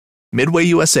Midway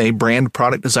USA brand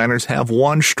product designers have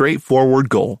one straightforward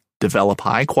goal: develop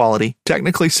high-quality,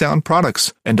 technically sound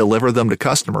products and deliver them to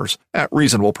customers at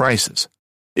reasonable prices.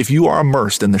 If you are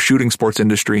immersed in the shooting sports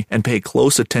industry and pay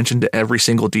close attention to every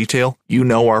single detail, you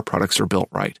know our products are built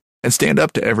right and stand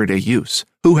up to everyday use.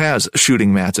 Who has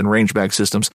shooting mats and range bag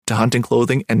systems to hunting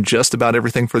clothing and just about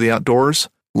everything for the outdoors?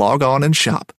 Log on and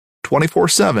shop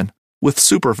 24/7 with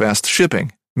super fast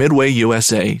shipping.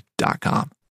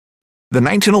 MidwayUSA.com. The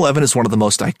 1911 is one of the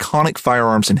most iconic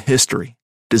firearms in history.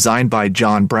 Designed by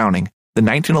John Browning, the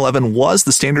 1911 was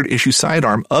the standard issue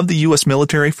sidearm of the U.S.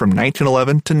 military from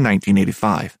 1911 to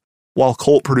 1985. While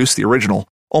Colt produced the original,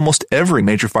 almost every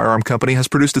major firearm company has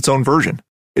produced its own version.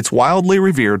 It's wildly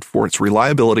revered for its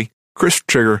reliability, crisp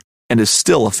trigger, and is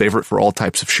still a favorite for all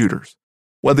types of shooters.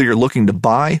 Whether you're looking to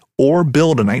buy or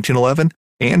build a 1911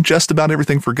 and just about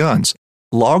everything for guns,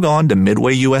 log on to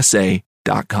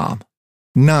MidwayUSA.com.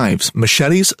 Knives,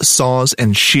 machetes, saws,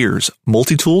 and shears,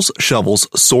 multi-tools, shovels,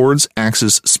 swords,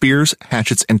 axes, spears,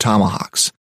 hatchets, and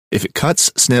tomahawks. If it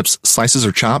cuts, snips, slices,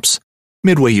 or chops,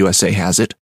 Midway USA has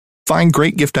it. Find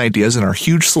great gift ideas in our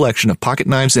huge selection of pocket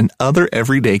knives and other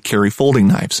everyday carry folding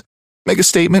knives. Make a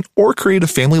statement or create a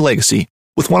family legacy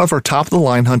with one of our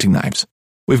top-of-the-line hunting knives.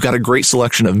 We've got a great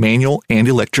selection of manual and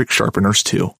electric sharpeners,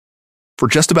 too. For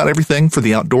just about everything for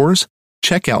the outdoors,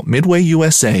 check out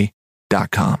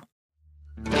MidwayUSA.com.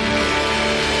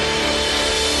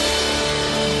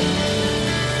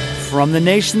 From the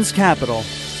nation's capital,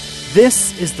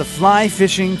 this is the Fly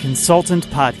Fishing Consultant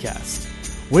Podcast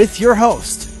with your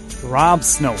host, Rob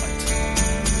Snowhite.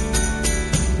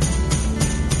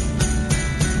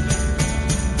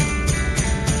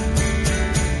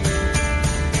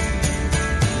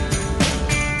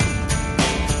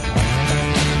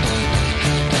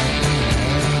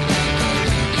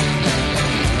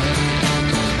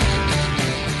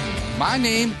 My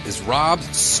name is Rob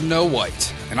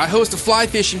Snowhite, and I host a fly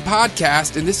fishing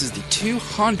podcast, and this is the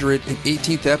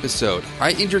 218th episode.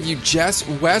 I interviewed Jess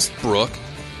Westbrook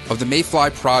of the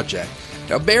Mayfly Project.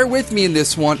 Now, bear with me in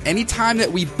this one. Anytime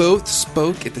that we both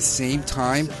spoke at the same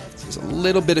time, there's a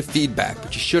little bit of feedback,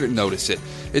 but you shouldn't notice it.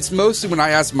 It's mostly when I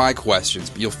ask my questions,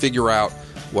 but you'll figure out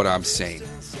what I'm saying.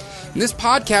 In this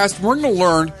podcast, we're going to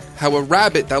learn how a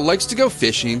rabbit that likes to go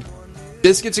fishing,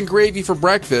 biscuits and gravy for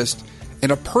breakfast,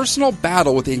 and a personal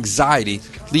battle with anxiety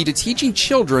lead to teaching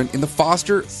children in the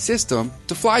foster system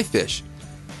to fly fish.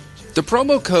 The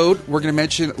promo code we're going to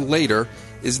mention later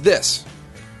is this: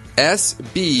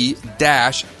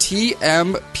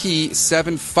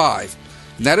 SB-TMP75.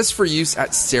 And that is for use at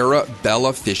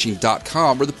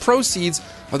SarahBellaFishing.com, where the proceeds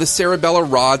of the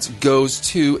Sarabella rods goes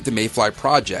to the Mayfly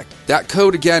Project. That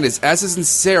code again is S as in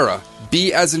Sarah,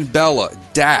 B as in Bella,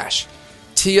 dash,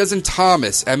 T as in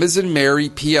Thomas, M as in Mary,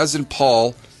 P as in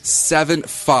Paul,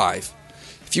 75.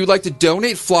 If you would like to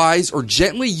donate flies or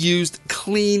gently used,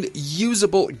 clean,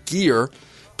 usable gear,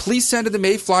 please send to the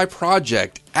Mayfly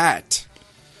Project at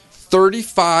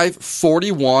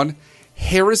 3541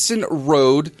 Harrison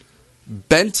Road,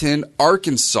 Benton,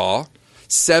 Arkansas,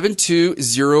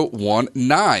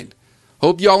 72019.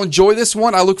 Hope you all enjoy this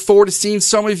one. I look forward to seeing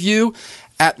some of you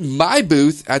at my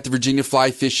booth at the Virginia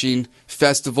Fly Fishing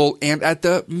Festival and at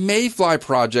the Mayfly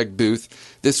Project booth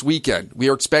this weekend. We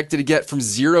are expected to get from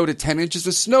 0 to 10 inches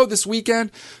of snow this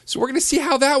weekend, so we're going to see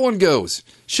how that one goes.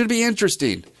 Should be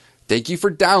interesting. Thank you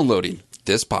for downloading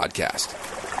this podcast.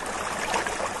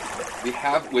 We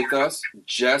have with us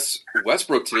Jess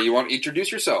Westbrook today. You want to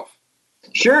introduce yourself?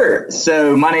 Sure.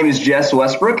 So my name is Jess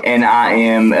Westbrook, and I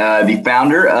am the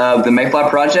founder of the Mayfly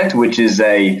Project, which is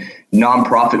a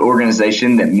nonprofit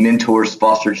organization that mentors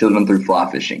foster children through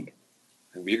fly fishing.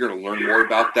 And we're going to learn more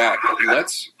about that.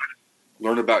 Let's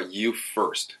learn about you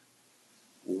first.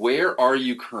 Where are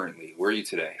you currently? Where are you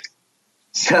today?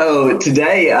 So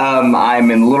today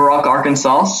I'm in Little Rock,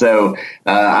 Arkansas. So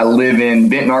I live in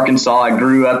Benton, Arkansas. I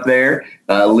grew up there,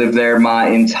 lived there my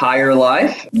entire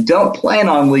life. Don't plan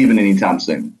on leaving anytime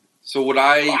soon. So would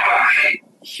I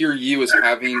hear you as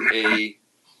having a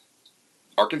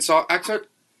Arkansas accent?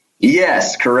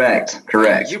 Yes, correct.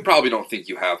 You probably don't think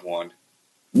you have one.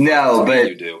 No, but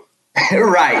you do.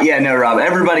 Right. Yeah, no, Rob.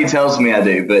 Everybody tells me I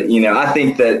do, but I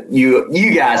think that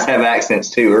you guys have accents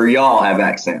too, or y'all have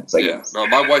accents. I guess. No,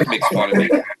 my wife makes fun of me.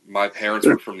 My parents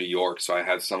were from New York, so I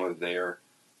had some of their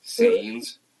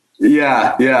sayings.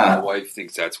 Yeah. My wife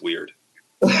thinks that's weird.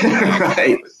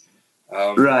 Right.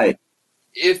 Right.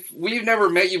 If we've never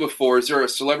met you before, is there a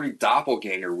celebrity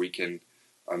doppelganger we can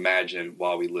imagine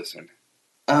while we listen?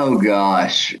 Oh,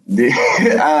 gosh.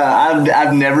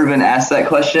 I've never been asked that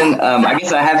question. I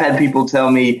guess I have had people tell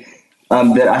me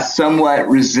that I somewhat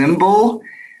resemble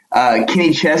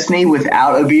Kenny Chesney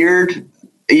without a beard.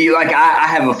 I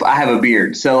have a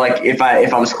beard, so like if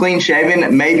I was clean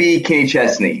shaven, maybe Kenny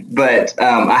Chesney, but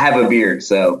I have a beard,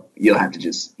 so you'll have to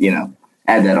just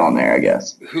add that on there, I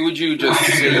guess. Who would you just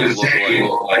say you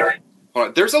look like? Hold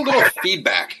on. There's a little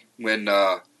feedback when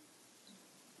I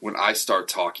start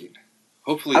talking.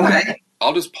 Hopefully,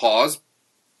 I'll just pause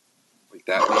like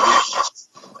that.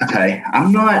 Maybe. Okay,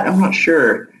 I'm not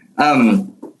sure.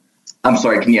 I'm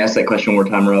sorry. Can you ask that question one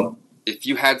more time, Rob? If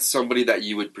you had somebody that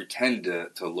you would pretend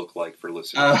to look like for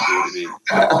listeners, who would it be?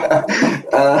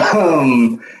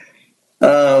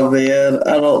 Oh man,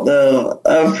 I don't know.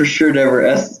 I've for sure never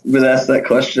been asked that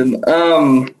question.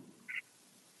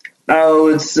 I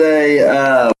would say,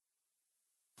 oh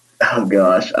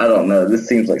gosh, I don't know. This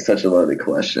seems like such a loaded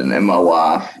question, and my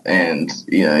wife and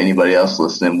anybody else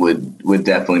listening would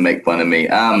definitely make fun of me.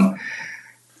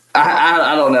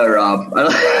 I don't know, Rob. I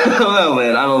don't know,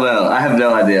 man. I don't know. I have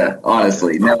no idea,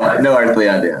 honestly. No earthly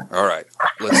idea. All right.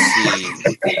 Let's see.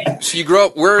 So you grew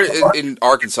up, we're in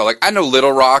Arkansas. Like, I know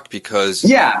Little Rock because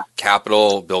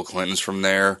Capitol, Bill Clinton's from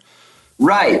there.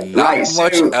 Right, Not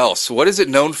much else. What is it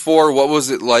known for? What was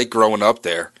it like growing up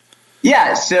there?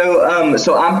 Yeah, so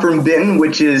I'm from Benton,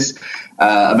 which is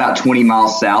about 20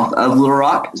 miles south of Little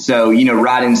Rock. So,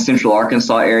 right in central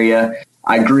Arkansas area.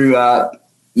 I grew up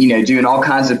doing all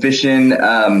kinds of fishing,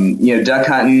 duck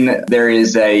hunting.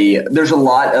 There's a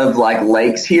lot of like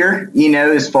lakes here,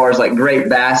 as far as like great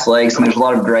bass lakes. And there's a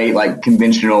lot of great like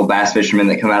conventional bass fishermen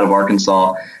that come out of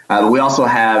Arkansas. But we also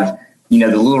have, the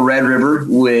Little Red River,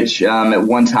 which at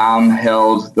one time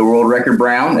held the world record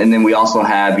brown. And then we also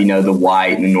have, the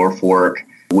White and the North Fork,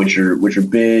 which are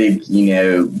big,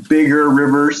 bigger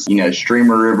rivers,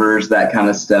 streamer rivers, that kind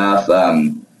of stuff.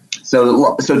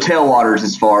 So tailwaters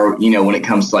as far, when it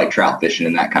comes to like trout fishing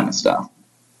and that kind of stuff.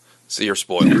 So you're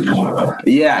spoiled.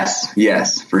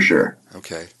 Yes, for sure.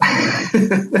 Okay.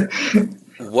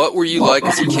 What were you like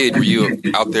as a kid? Were you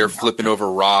out there flipping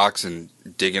over rocks and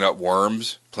digging up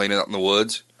worms, playing out in the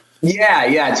woods?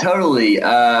 Yeah, totally.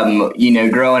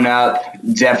 Growing up,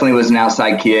 definitely was an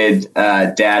outside kid.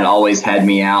 Dad always had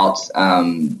me out,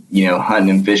 hunting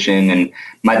and fishing. And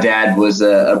my dad was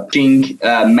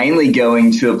mainly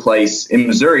going to a place in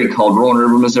Missouri called Roaring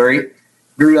River, Missouri.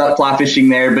 Grew up fly fishing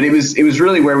there, but it was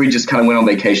really where we just kind of went on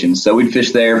vacation. So we'd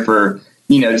fish there for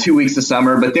 2 weeks of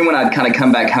summer. But then when I'd kind of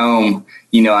come back home,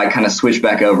 I kind of switched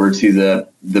back over to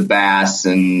the bass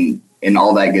and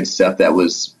all that good stuff that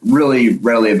was really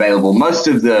readily available. Most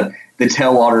of the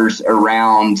tailwaters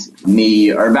around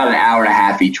me are about an hour and a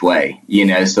half each way,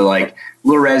 so like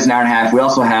Little Red's an hour and a half. We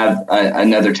also have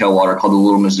another tailwater called the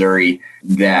Little Missouri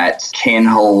that can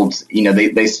hold,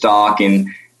 they stock, and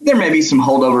there may be some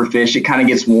holdover fish. It kind of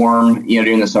gets warm,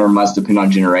 during the summer months, depending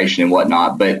on generation and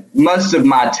whatnot. But most of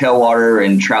my tailwater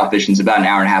and trout fishing is about an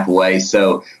hour and a half away.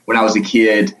 So when I was a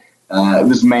kid, it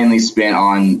was mainly spent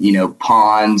on,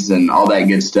 ponds and all that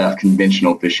good stuff,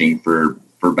 conventional fishing for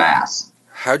bass.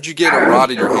 How'd you get a rod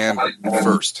in your hand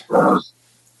first? So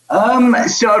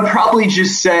I'd probably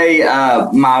just say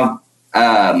my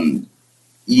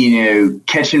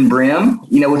catch and brim,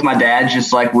 with my dad,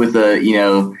 just like with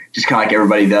just kind of like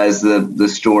everybody does, the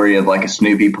story of like a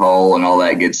Snoopy pole and all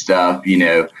that good stuff,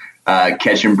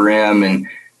 catch and brim. And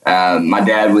my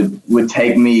dad would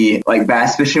take me like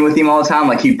bass fishing with him all the time.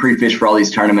 Like he'd pre-fish for all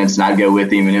these tournaments and I'd go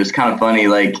with him. And it was kind of funny.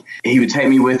 Like he would take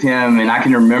me with him, and I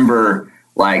can remember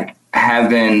like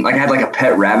having, like I had like a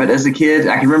pet rabbit as a kid.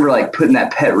 I can remember like putting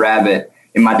that pet rabbit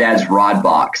in my dad's rod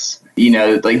box,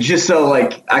 like just so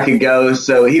like I could go.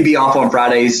 So he'd be off on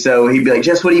Fridays. So he'd be like,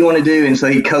 Jess, what do you want to do? And so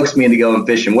he coaxed me into going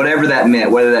fishing, whatever that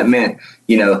meant, whether that meant,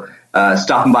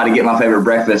 stopping by to get my favorite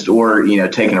breakfast or,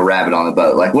 taking a rabbit on the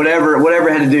boat, like whatever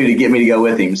it had to do to get me to go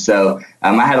with him. So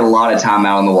I had a lot of time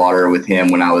out on the water with him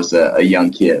when I was a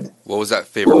young kid. What was that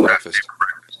favorite breakfast?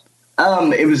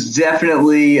 It was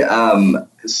definitely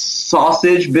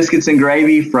sausage, biscuits, and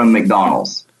gravy from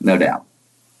McDonald's, no doubt.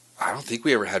 I don't think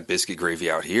we ever had biscuit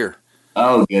gravy out here.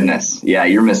 Oh, goodness. Yeah,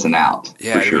 you're missing out.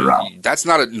 Yeah, for sure, Rob. That's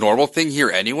not a normal thing here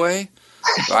anyway.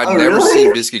 I've never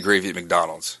seen biscuit gravy at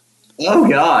McDonald's. Oh,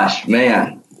 gosh,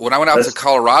 man. When I went out to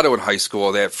Colorado in high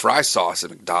school, they had fry sauce at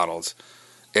McDonald's.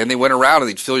 And they went around and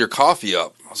they'd fill your coffee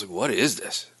up. I was like, what is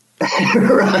this?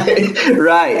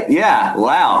 Right. Yeah,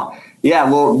 wow.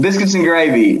 Yeah, well, biscuits and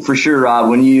gravy, for sure, Rob.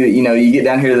 When you get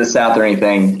down here to the South or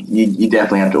anything, you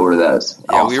definitely have to order those.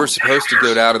 Yeah, awesome. We were supposed to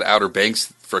go down to the Outer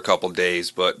Banks for a couple of days,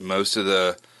 but most of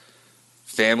the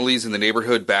families in the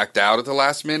neighborhood backed out at the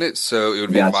last minute, so it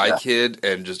would be my kid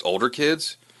and just older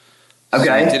kids. Okay.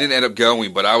 So we didn't end up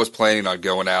going, but I was planning on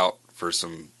going out for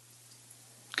some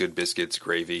good biscuits,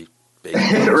 gravy, baby.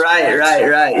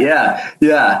 Right.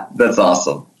 Yeah. That's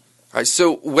awesome. All right.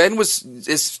 So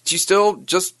is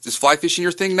fly fishing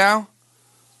your thing now?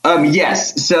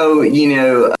 Yes. So,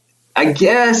 I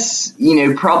guess,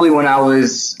 probably when I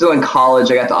was still in college,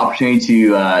 I got the opportunity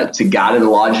to guide at a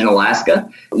lodge in Alaska.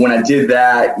 When I did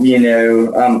that,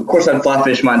 of course I'd fly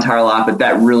fish my entire life, but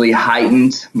that really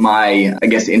heightened my, I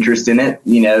guess, interest in it,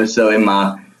 so in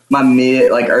my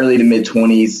early to mid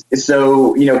 20s.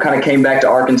 So, kind of came back to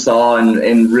Arkansas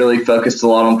and really focused a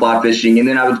lot on fly fishing. And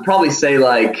then I would probably say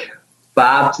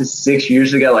 5 to 6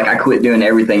 years ago, I quit doing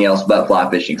everything else but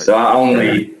fly fishing. So I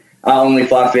only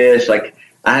fly fish.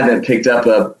 I haven't picked up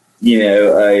a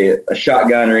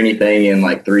shotgun or anything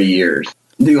in 3 years.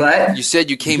 Do what? You said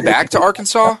you came back to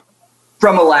Arkansas?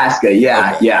 From Alaska.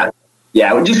 Yeah. Okay.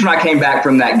 Yeah. Just when I came back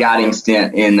from that guiding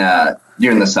stint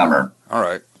during the summer. All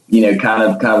right. Kind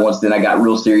of once then I got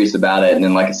real serious about it. And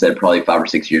then, like I said, probably 5 or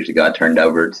 6 years ago, I turned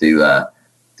over to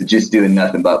just doing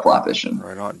nothing but fly fishing.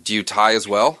 Right on. Do you tie as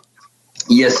well?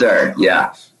 Yes, sir.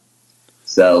 Yeah.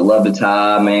 So love to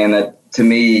tie, man. That to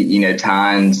me,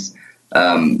 tying's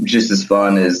just as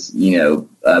fun as, being out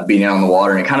on the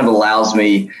water. And it kind of allows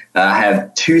me, I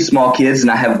have 2 small kids and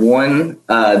I have one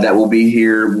that will be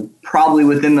here probably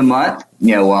within the month.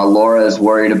 While Laura is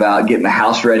worried about getting the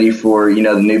house ready for, the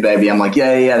new baby, I'm like,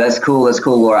 yeah, that's cool,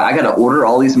 Laura. I got to order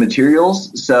all these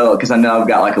materials. So, because I know I've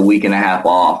got a week and a half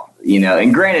off,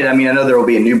 and granted, I know there will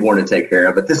be a newborn to take care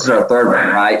of, but this is our 3rd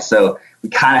one, right? So we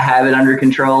kind of have it under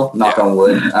control, knock on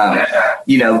wood,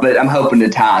 but I'm hoping to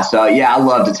tie. So, yeah, I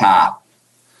love to tie.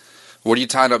 What are you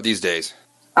tying up these days?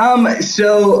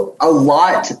 So a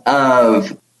lot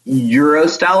of Euro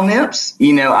style nymphs.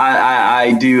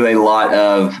 I do a lot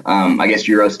of,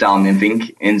 Euro style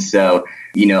nymphing. And so,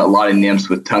 a lot of nymphs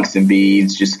with tungsten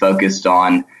beads, just focused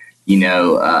on,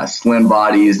 slim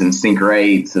bodies and sink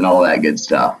rates and all that good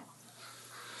stuff.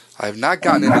 I have not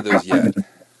gotten into those yet.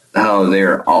 Oh,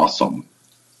 they're awesome.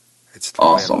 It's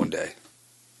awesome. One day.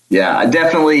 Yeah,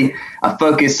 I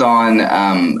focus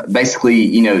on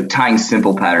basically, tying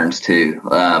simple patterns too.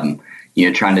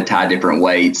 Trying to tie different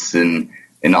weights and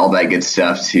all that good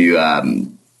stuff to,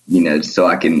 so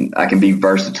I can be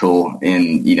versatile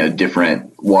in,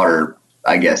 different water,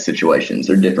 situations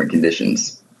or different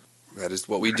conditions. That is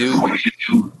what we do.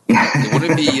 It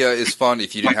wouldn't be as fun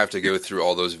if you didn't have to go through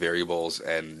all those variables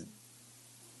and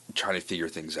trying to figure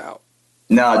things out.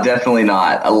 No, definitely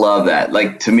not. I love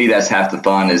that. To me, that's half the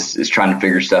fun is trying to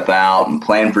figure stuff out and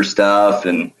plan for stuff.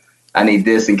 And I need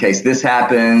this in case this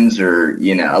happens, or,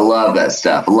 I love that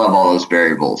stuff. I love all those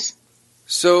variables.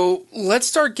 So let's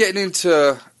start getting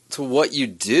into what you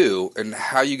do and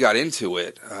how you got into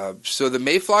it. So the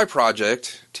Mayfly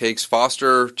Project takes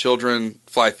foster children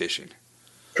fly fishing.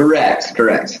 Correct.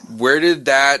 Where did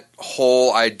that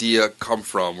whole idea come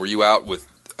from? Were you out with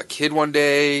a kid one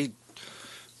day?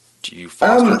 Do you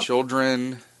foster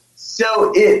children?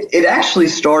 So it actually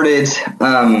started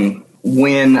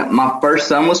when my first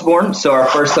son was born. So our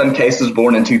first son, Case, was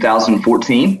born in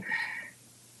 2014.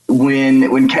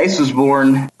 When Case was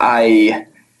born,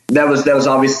 that was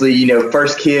obviously,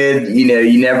 first kid,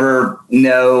 you never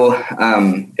know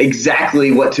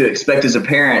exactly what to expect as a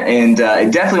parent. And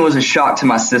it definitely was a shock to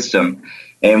my system.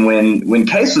 And when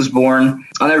Case was born,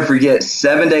 I'll never forget,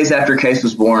 7 days after Case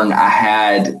was born, I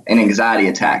had an anxiety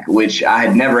attack, which I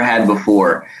had never had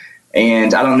before.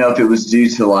 And I don't know if it was due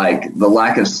to the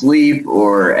lack of sleep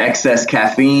or excess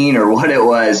caffeine or what it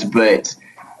was, but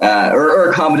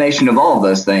or a combination of all of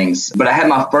those things. But I had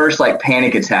my first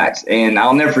panic attacks, and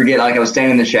I'll never forget, I was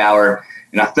standing in the shower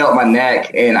and I felt my neck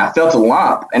and I felt a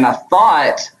lump, and I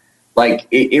thought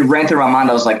it ran through my mind.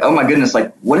 I was like, oh my goodness,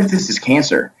 what if this is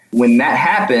cancer? When that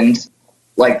happened,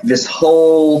 this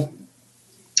whole,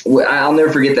 I'll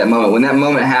never forget that moment. When that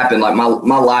moment happened,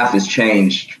 my life has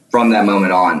changed from that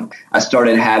moment on. I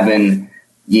started having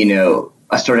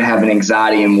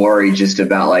anxiety and worry just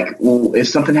about well, if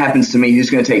something happens to me, who's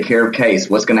going to take care of Case?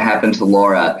 What's going to happen to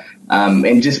Laura?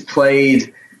 And just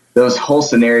played those whole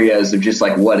scenarios of just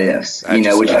what ifs,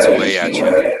 which is way at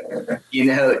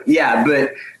you. Yeah,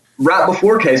 but right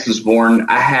before Case was born,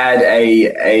 I had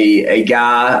a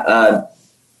guy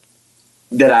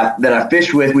that I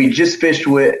fished with. We just fished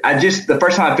with. The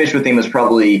first time I fished with him was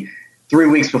probably 3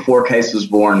 weeks before Case was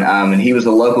born, and he was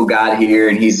a local guide here,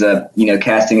 and he's a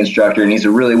casting instructor, and he's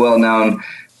a really well known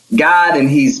guide, and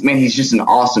he's just an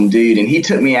awesome dude. And he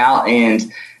took me out, and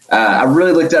I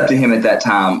really looked up to him at that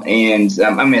time, and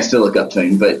I still look up to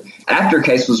him, but after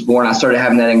Case was born, I started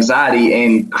having that anxiety,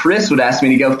 and Chris would ask me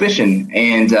to go fishing,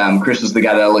 and Chris was the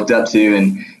guy that I looked up to,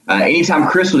 and anytime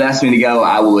Chris would ask me to go,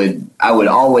 I would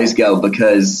always go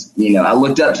because, I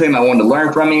looked up to him, I wanted to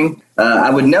learn from him, I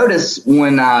would notice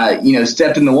when I,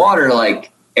 stepped in the water,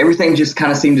 like everything just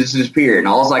kind of seemed to disappear. And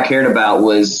all I cared about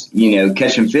was,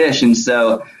 catching fish. And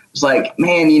so it's like,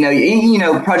 man,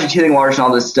 Project Healing Waters and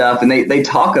all this stuff. And they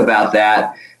talk about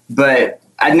that, but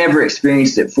I'd never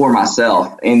experienced it for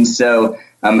myself. And so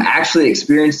actually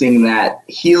experiencing that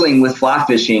healing with fly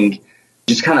fishing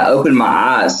just kind of opened my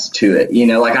eyes to it.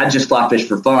 Like I just fly fish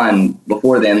for fun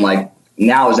before then, like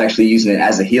now I was actually using it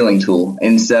as a healing tool.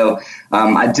 And so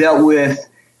I dealt with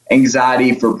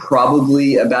anxiety for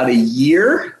probably about a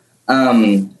year,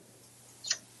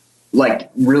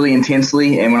 like really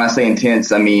intensely. And when I say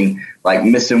intense, I mean like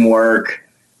missing work.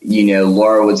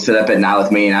 Laura would sit up at night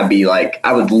with me and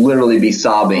I would literally be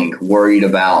sobbing, worried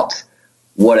about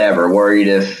whatever, worried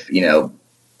if,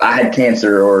 I had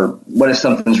cancer or what if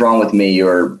something's wrong with me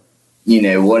or,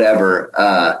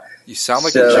 whatever. You sound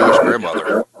like a Jewish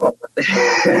grandmother.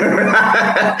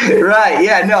 Right.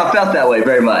 Yeah, no, I felt that way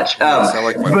very much. You sound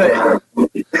like my mother.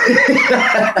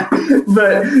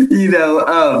 But,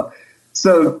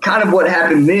 so kind of what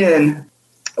happened then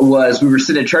was we were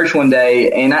sitting at church one day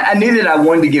and I knew that I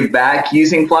wanted to give back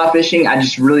using fly fishing. I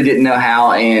just really didn't know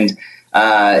how. And,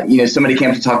 somebody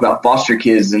came to talk about foster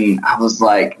kids and I was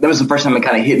like, that was the first time it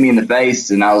kind of hit me in the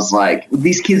face. And I was like,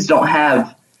 these kids don't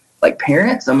have like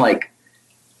parents. I'm like,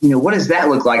 what does that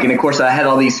look like? And of course I had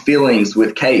all these feelings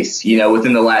with Case,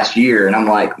 within the last year. And I'm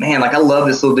like, man, like I love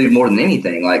this little dude more than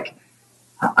anything. Like,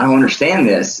 I don't understand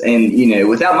this. And,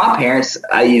 without my parents,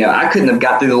 I couldn't have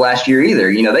got through the last year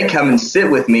either. They come and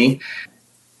sit with me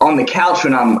on the couch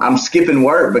when I'm skipping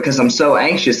work because I'm so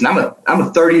anxious and I'm a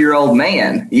 30-year-old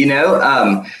man,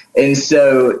 and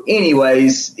so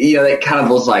anyways, that kind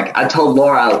of was like, I told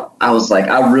Laura, I was like,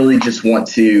 I really just want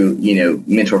to,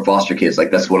 mentor foster kids. Like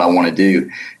that's what I want to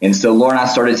do. And so Laura and I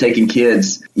started taking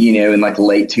kids, in like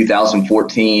late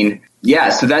 2014. Yeah,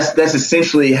 so that's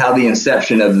essentially how the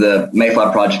inception of the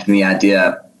Mayfly Project and the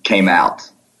idea came out.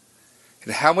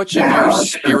 And how much of your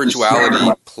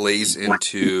spirituality plays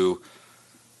into,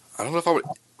 I don't know if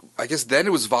I guess then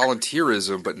it was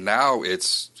volunteerism, but now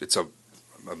it's a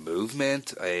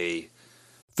movement,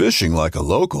 Fishing like a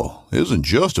local isn't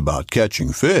just about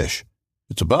catching fish.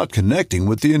 It's about connecting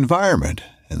with the environment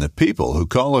and the people who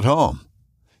call it home.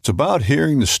 It's about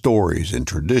hearing the stories and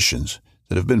traditions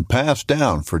that have been passed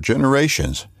down for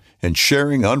generations and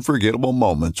sharing unforgettable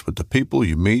moments with the people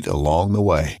you meet along the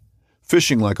way.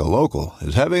 Fishing like a local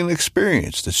is having an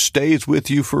experience that stays with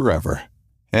you forever.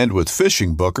 And with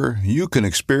Fishing Booker, you can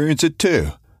experience it too,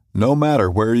 no matter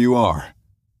where you are.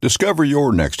 Discover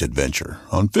your next adventure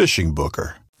on Fishing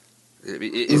Booker.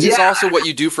 Is this also what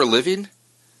you do for a living?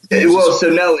 Well, so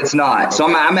no, it's not. So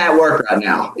I'm at work right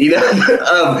now,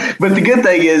 but the good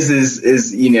thing is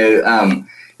the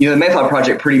Mayfly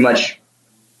Project pretty much,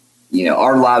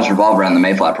 our lives revolve around the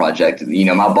Mayfly Project.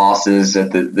 My bosses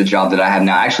at the job that I have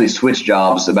now actually switched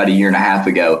jobs about a year and a half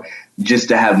ago just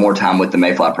to have more time with the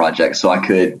Mayfly Project so I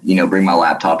could, bring my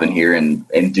laptop in here and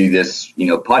do this,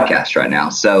 podcast right now.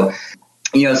 So,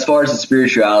 as far as the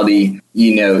spirituality,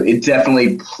 it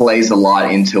definitely plays a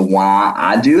lot into why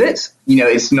I do it.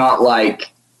 It's not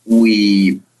like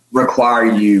we require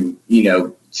you,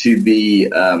 to be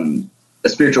a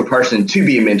spiritual person to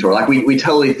be a mentor. Like we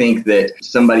totally think that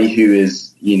somebody who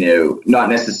is, not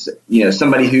necessarily,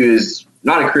 somebody who is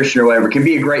not a Christian or whatever can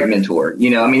be a great mentor.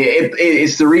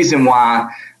 It's the reason why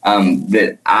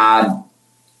that I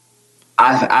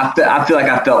feel like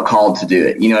I felt called to do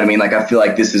it. You know what I mean? Like, I feel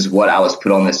like this is what I was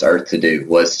put on this earth to do,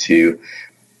 was to,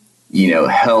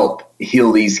 help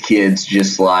heal these kids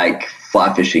just like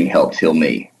fly fishing helped heal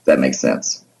me. If that makes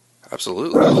sense.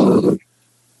 Absolutely.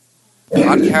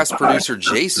 Podcast producer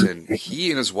Jason, he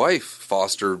and his wife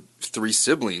fostered 3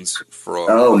 siblings for a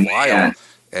while,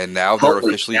 and now they're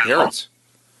officially parents.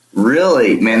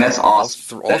 Really? Man, that's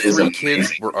awesome. All 3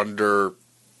 kids were under,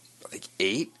 I think,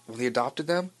 8 when they adopted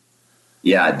them.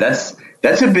 Yeah, that's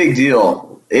a big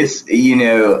deal. It's,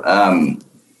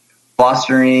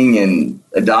 fostering and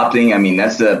adopting. I mean,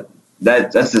 it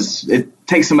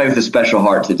takes somebody with a special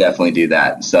heart to definitely do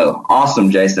that. So awesome,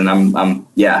 Jason.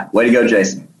 Way to go,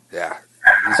 Jason. Yeah.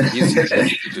 He's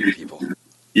good people.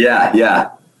 Yeah.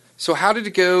 So how did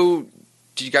it go?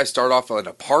 Did you guys start off in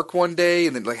a park one day?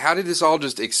 And then how did this all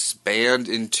just expand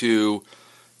into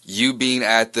you being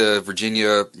at the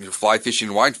Virginia Fly Fishing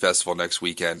and Wine Festival next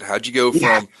weekend? How'd you go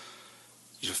from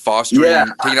fostering,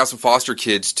 taking out some foster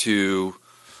kids to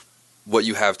what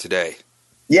you have today?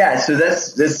 Yeah, so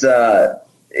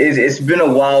it's been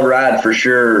a wild ride for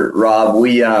sure, Rob.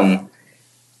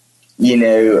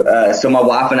 So my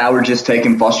wife and I were just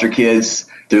taking foster kids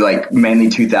through like mainly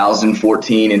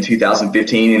 2014 and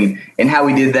 2015. And how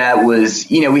we did that was,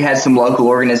 we had some local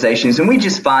organizations and we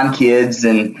just find kids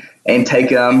and take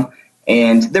them.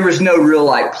 And there was no real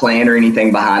like plan or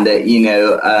anything behind it,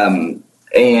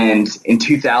 and in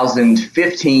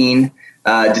 2015,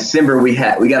 December, we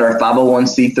got our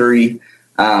 501c3.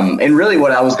 And really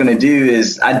what I was going to do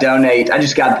is I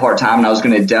just got part-time and I was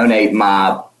going to donate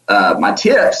my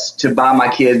tips to buy my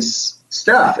kids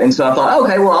stuff. And so I thought,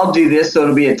 okay, well, I'll do this. So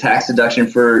it'll be a tax deduction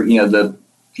for, the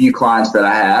few clients that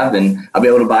I have, and I'll be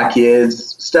able to buy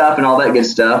kids stuff and all that good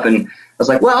stuff. And I was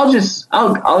like, well,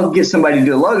 I'll get somebody to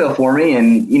do a logo for me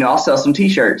and, I'll sell some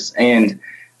t-shirts. And,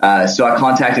 so I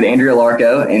contacted Andrea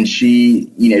Larco and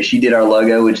she did our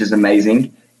logo, which is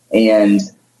amazing. And,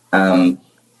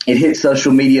 it hit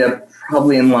social media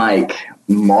probably in like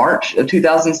March of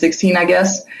 2016, I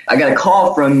guess. I got a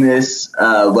call from this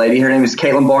lady. Her name is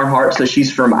Caitlin Barnhart. So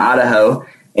she's from Idaho.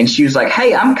 And she was like,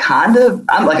 hey, I'm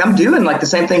doing like the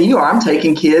same thing you are. I'm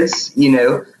taking kids,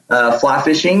 fly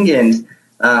fishing. And,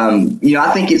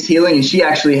 I think it's healing. And she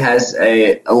actually has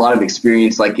a lot of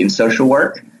experience like in social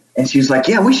work. And she was like,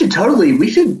 yeah, we should,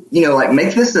 like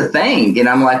make this a thing. And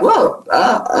I'm like, well,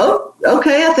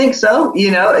 okay, I think so,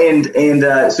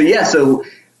 so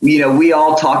we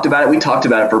all talked about it. We talked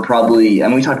about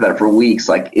it for weeks.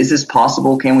 Like, is this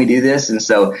possible? Can we do this? And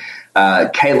so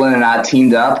Caitlin and I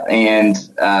teamed up and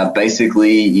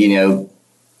basically,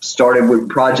 started with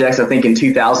projects. I think in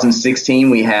 2016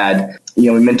 we had, we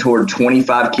mentored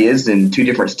 25 kids in 2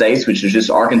 different states, which was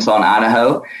just Arkansas and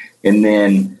Idaho. And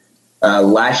then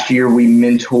last year we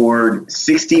mentored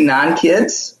 69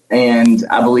 kids, and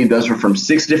I believe those were from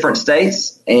 6 different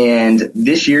states. And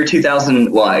this year, I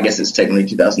guess it's technically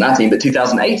 2019, but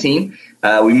 2018, we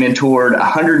mentored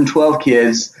 112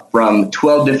 kids from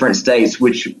 12 different states,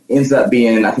 which ends up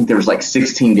being, I think there was like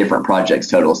 16 different projects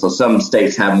total. So some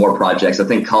states have more projects. I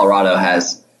think Colorado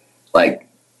has like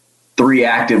 3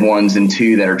 active ones and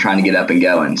 2 that are trying to get up and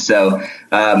going. So,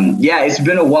 it's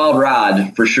been a wild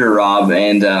ride for sure, Rob.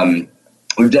 And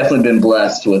we've definitely been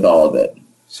blessed with all of it.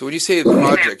 So when you say the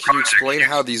project, can you explain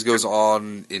how these goes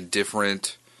on in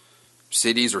different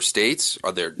cities or states?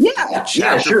 Are there a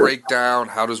chapter breakdown?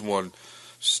 How does one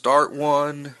start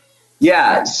one?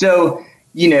 Yeah. So,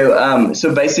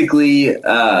 so basically,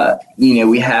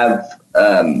 we have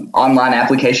online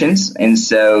applications. And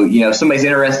so, if somebody's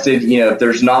interested, if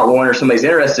there's not one or somebody's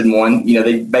interested in one,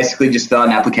 they basically just fill out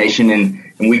an application and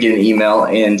we get an email.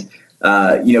 And,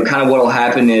 kind of what will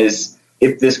happen is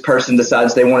if this person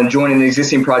decides they want to join an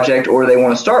existing project or they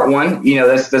want to start one,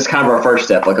 that's kind of our first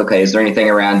step. Like, okay, is there anything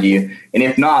around you? And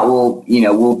if not,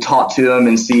 we'll talk to them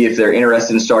and see if they're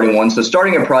interested in starting one. So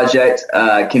starting a project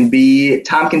can be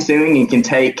time consuming and can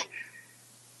take,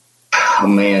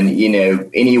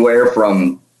 anywhere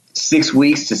from 6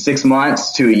 weeks to 6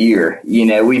 months to a year.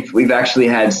 We've actually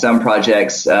had some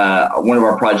projects. One of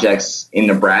our projects in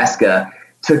Nebraska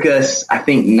took us, I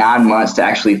think, 9 months to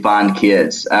actually find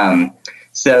kids.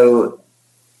 So,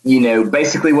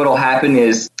 basically what will happen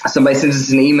is somebody sends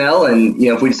us an email and,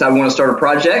 if we decide we want to start a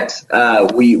project,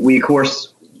 we of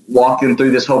course walk them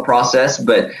through this whole process,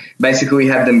 but basically we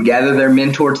have them gather their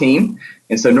mentor team.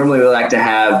 And so normally we like to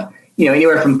have,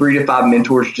 anywhere from 3 to 5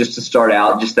 mentors just to start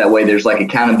out. Just that way there's like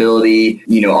accountability.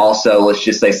 Also, let's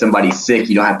just say somebody's sick,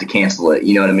 you don't have to cancel it.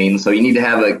 You know what I mean? So you need to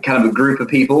have a kind of a group of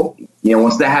people.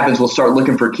 Once that happens, we'll start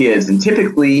looking for kids. And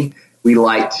typically we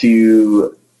like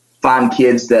to find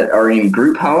kids that are in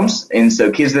group homes. And so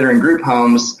kids that are in group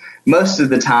homes, most of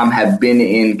the time have been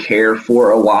in care for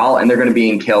a while, and they're going to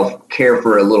be in care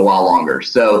for a little while longer.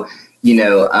 So, we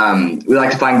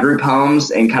like to find group homes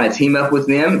and kind of team up with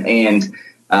them. And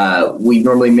we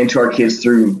normally mentor our kids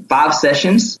through 5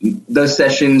 sessions. Those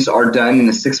sessions are done in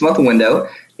a 6-month window.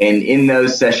 And in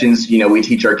those sessions, we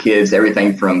teach our kids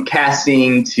everything from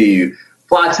casting to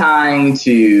fly tying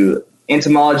to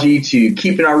entomology to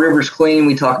keeping our rivers clean.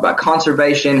 We talk about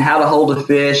conservation, how to hold a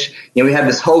fish. We have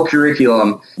this whole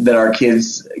curriculum that our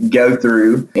kids go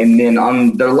through. And then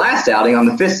on their last outing, on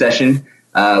the 5th session,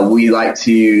 we like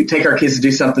to take our kids to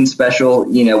do something special,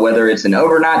 whether it's an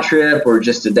overnight trip or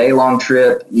just a day-long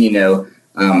trip,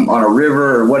 on a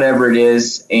river or whatever it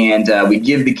is. And we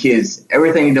give the kids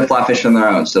everything to fly fish on their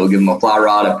own. So we'll give them a fly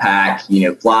rod, a pack,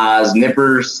 flies,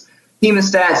 nippers,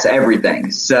 hemostats,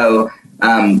 everything. So,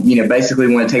 basically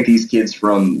we want to take these kids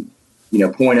from,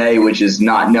 point A, which is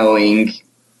not knowing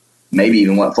maybe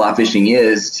even what fly fishing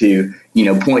is, to,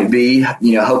 point B,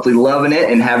 hopefully loving it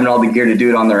and having all the gear to do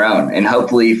it on their own, and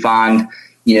hopefully find,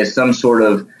 some sort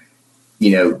of,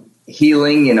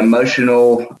 healing and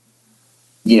emotional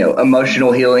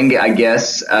emotional healing, I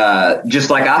guess, just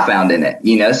like I found in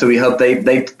it, so we hope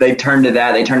they turn to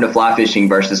that. They turn to fly fishing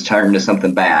versus turn to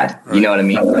something bad. Right. You know what I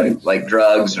mean? Like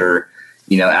drugs or,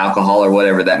 alcohol or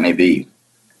whatever that may be.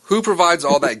 Who provides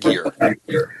all that gear?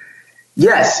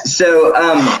 Yes. So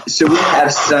we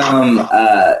have some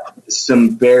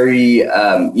very,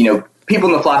 people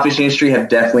in the fly fishing industry have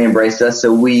definitely embraced us.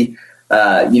 So we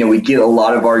get a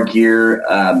lot of our gear,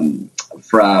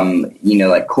 from,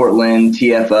 like Cortland,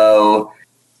 TFO,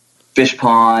 Fish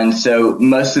Pond. So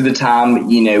most of the time,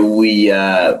 we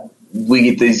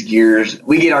get these gears.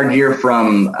 We get our gear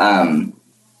from,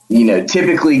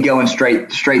 typically going straight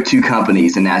to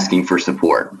companies and asking for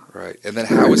support. Right. And then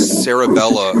how is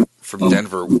Sarabella from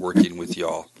Denver working with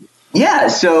y'all? Yeah,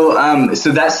 so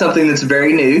that's something that's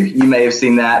very new. You may have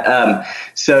seen that.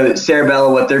 So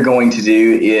Sarabella, what they're going to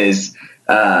do is,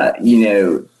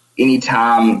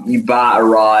 anytime you buy a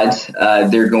rod,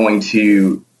 they're going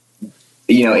to,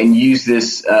 and use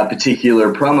this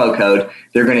particular promo code,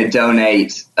 they're going to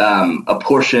donate a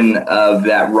portion of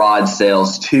that rod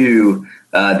sales to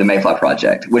the Mayfly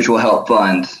Project, which will help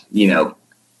fund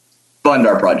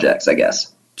our projects, I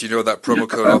guess. Do you know that promo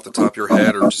code off the top of your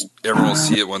head, or just everyone will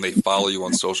see it when they follow you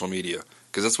on social media?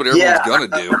 Because that's what everyone's going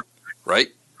to do, right?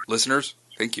 Listeners,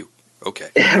 thank you.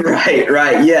 Okay.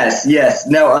 Right. Yes.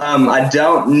 No, I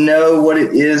don't know what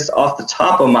it is off the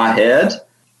top of my head.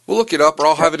 We'll look it up, or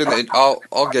I'll have it in the.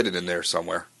 I'll get it in there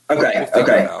somewhere. Okay. We'll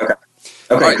Okay.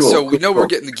 All right. Cool. So we know we're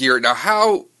getting the gear now.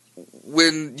 How,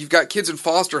 when you've got kids in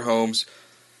foster homes,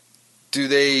 do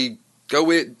they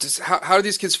go in? How do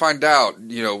these kids find out?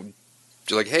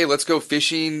 You're like, hey, let's go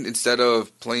fishing instead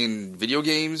of playing video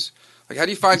games. Like, how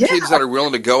do you find kids that are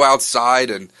willing to go outside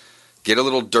and get a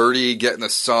little dirty, get in the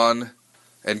sun,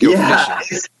 and go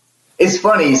fishing? It's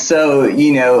funny. So,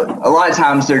 a lot of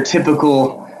times they're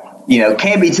typical,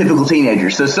 can be typical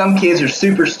teenagers. So some kids are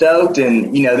super stoked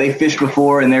and, they fished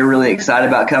before and they're really excited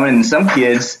about coming. And some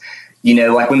kids,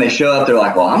 like when they show up, they're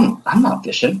like, well, I'm not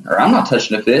fishing, or I'm not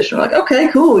touching a fish. And we're like, okay,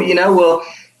 cool.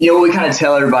 What we kind of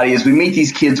tell everybody is we meet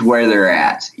these kids where they're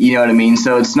at. You know what I mean?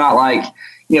 So it's not like,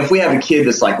 if we have a kid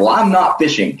that's like, well, I'm not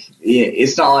fishing,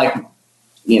 it's not like,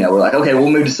 we're like, okay, we'll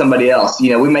move to somebody else.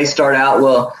 We may start out,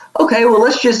 well, okay, well,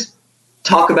 let's just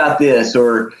talk about this,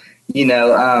 or,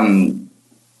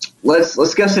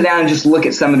 let's go sit down and just look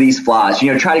at some of these flies,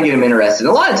 try to get them interested.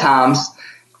 A lot of times,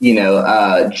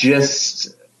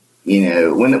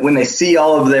 when they see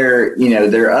all of their,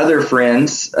 their other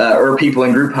friends, or people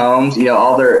in group homes,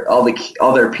 all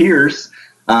their peers,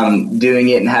 doing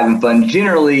it and having fun,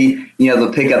 generally,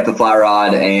 they'll pick up the fly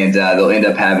rod and they'll end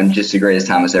up having just the greatest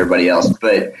time as everybody else.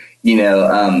 But,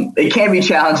 it can be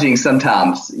challenging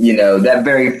sometimes, that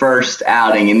very first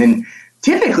outing. And then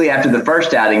typically after the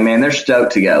first outing, man, they're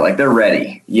stoked to go. Like, they're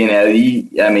ready. We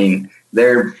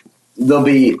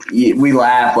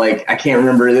laugh. Like, I can't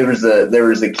remember. There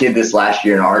was a kid this last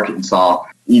year in Arkansas.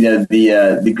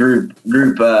 The group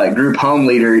home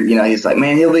leader. He's like,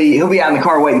 man, he'll be out in the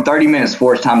car waiting 30 minutes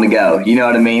before it's time to go. You know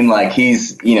what I mean? Like,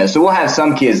 he's, so we'll have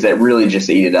some kids that really just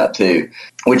eat it up too,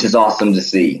 which is awesome to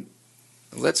see.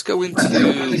 Let's go into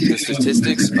the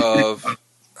statistics of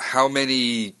how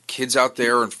many kids out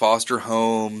there in foster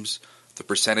homes, the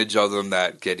percentage of them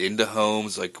that get into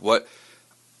homes, like what.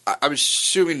 I'm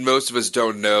assuming most of us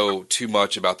don't know too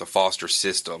much about the foster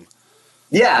system.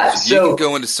 Yeah. So you can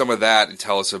go into some of that and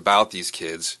tell us about these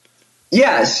kids.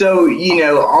 Yeah. So,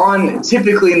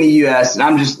 typically in the U.S.,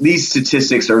 and these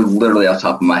statistics are literally off the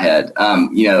top of my head.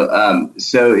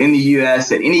 So in the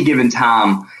U.S. at any given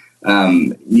time,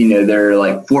 there are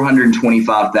like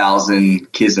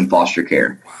 425,000 kids in foster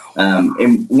care.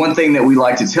 And one thing that we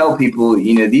like to tell people,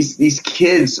 these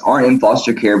kids aren't in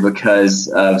foster care because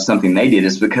of something they did.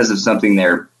 It's because of something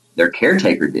their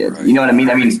caretaker did. Right. You know what I mean?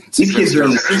 These kids are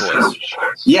in the system.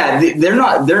 Yeah, they're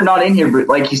not in here, but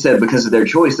like you said, because of their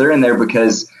choice. They're in there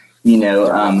because,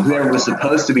 whoever was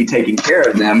supposed to be taking care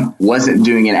of them wasn't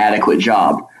doing an adequate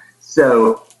job.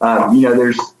 So,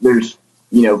 there's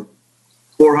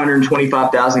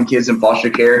 425,000 kids in foster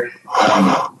care.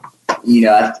 I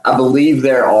believe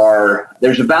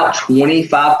there's about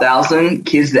 25,000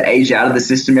 kids that age out of the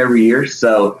system every year.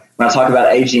 So when I talk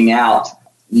about aging out,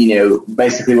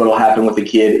 basically what will happen with the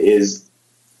kid is,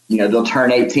 they'll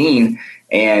turn 18,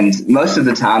 and most of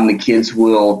the time the kids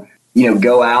will,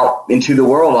 go out into the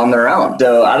world on their own.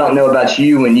 So I don't know about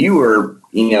you when you were,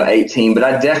 18, but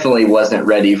I definitely wasn't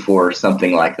ready for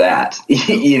something like that,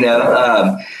 and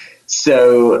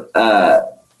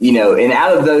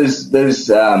out of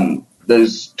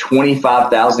those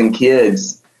 25,000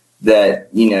 kids, that,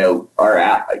 are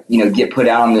out, get put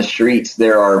out on the streets.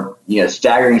 There are,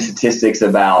 staggering statistics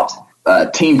about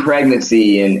teen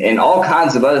pregnancy and all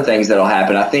kinds of other things that'll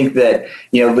happen. I think that,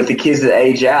 with the kids that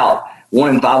age out,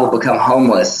 1 in 5 will become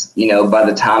homeless, by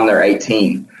the time they're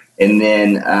 18. And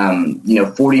then,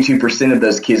 42% of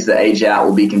those kids that age out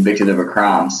will be convicted of a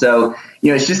crime. So,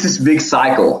 it's just this big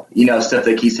cycle, stuff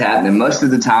that keeps happening. Most of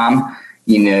the time,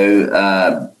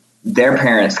 their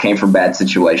parents came from bad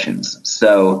situations.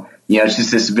 So, it's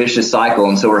just this vicious cycle.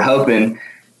 And so we're hoping,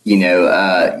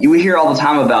 we hear all the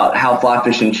time about how fly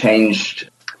fishing changed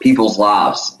people's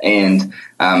lives. And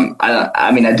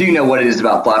I do know what it is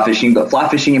about fly fishing, but fly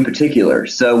fishing in particular.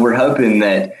 So we're hoping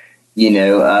that,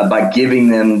 by giving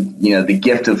them, the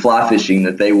gift of fly fishing,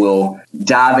 that they will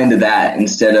dive into that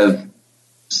instead of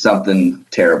something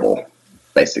terrible,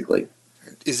 basically.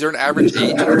 Is there an average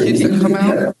age of kids that come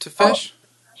out to fish?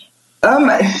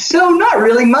 So not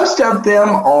really. Most of them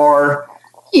are,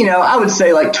 I would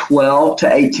say like 12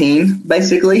 to 18,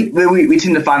 basically. We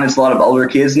tend to find it's a lot of older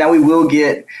kids. Now we will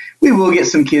get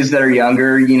some kids that are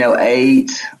younger,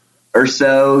 8 or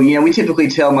so. We typically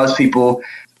tell most people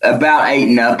about 8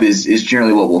 and up is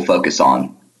generally what we'll focus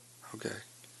on. Okay.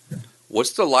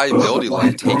 What's the liability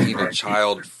like taking a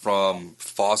child from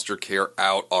foster care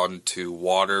out onto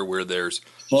water where there's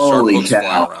shark hooks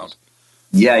flying around?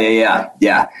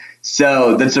 Yeah.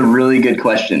 So that's a really good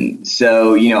question.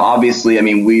 So, obviously,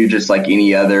 we're just like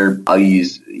any other, I'll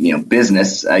use,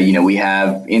 business. We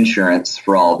have insurance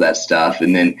for all of that stuff.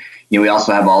 And then, we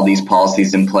also have all these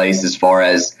policies in place as far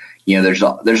as,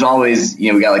 there's always,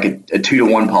 we got like a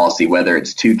 2-to-1 policy, whether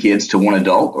it's 2 kids to 1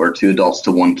 adult or 2 adults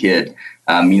to 1 kid.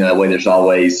 That way there's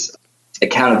always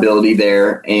accountability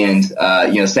there. And,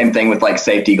 same thing with like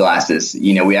safety glasses.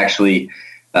 We actually,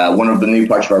 one of the new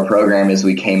parts of our program is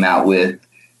we came out with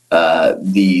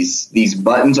these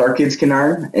buttons our kids can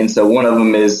earn. And so one of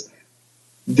them is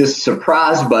this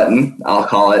surprise button, I'll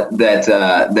call it,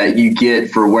 that you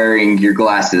get for wearing your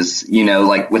glasses,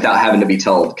 like without having to be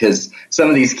told. Because some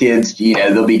of these kids,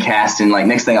 they'll be casting, like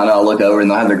next thing I know, I'll look over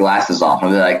and they'll have their glasses off.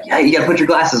 And they're like, yeah, you got to put your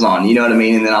glasses on. You know what I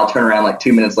mean? And then I'll turn around like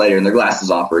 2 minutes later and their glasses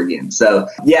off again. So,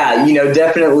 yeah,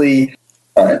 definitely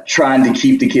trying to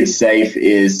keep the kids safe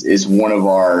is one of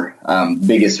our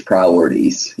biggest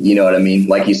priorities. You know what I mean?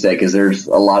 Like you said, because there's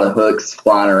a lot of hooks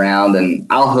flying around, and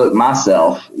I'll hook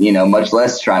myself, much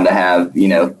less trying to have,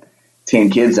 10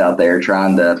 kids out there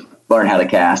trying to learn how to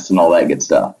cast and all that good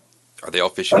stuff. Are they all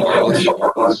fishing wireless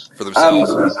for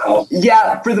themselves?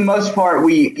 Yeah, for the most part,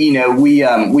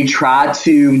 we try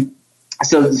to.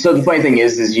 So the funny thing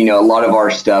is, a lot of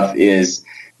our stuff is,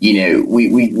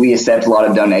 we accept a lot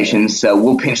of donations, so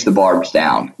we'll pinch the barbs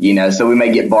down, so we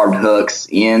may get barbed hooks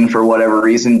in for whatever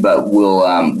reason, but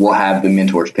we'll have the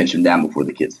mentors pinch them down before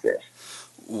the kids fish.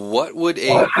 What would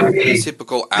a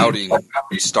typical outing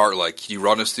start like? Can you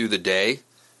run us through the day?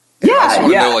 Yeah, I just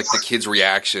want to know like the kids'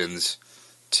 reactions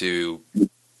to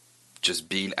just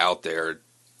being out there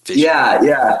fishing.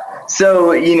 Yeah.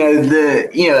 So,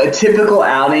 a typical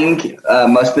outing,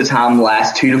 most of the time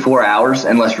lasts 2 to 4 hours,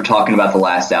 unless we're talking about the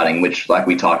last outing, which like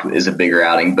we talked is a bigger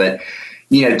outing, but,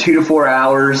 2 to 4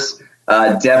 hours,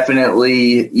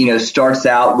 definitely, starts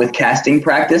out with casting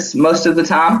practice most of the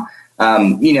time.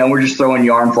 We're just throwing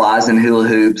yarn flies and hula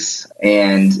hoops,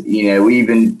 and, we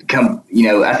even come,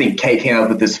 I think Kate came up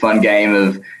with this fun game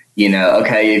of,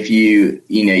 okay, if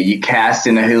you cast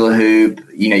in a hula hoop,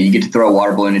 you get to throw a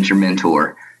water balloon at your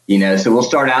mentor, so we'll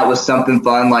start out with something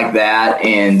fun like that.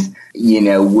 And,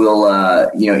 we'll,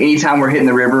 anytime we're hitting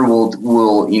the river,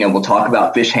 we'll talk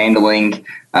about fish handling.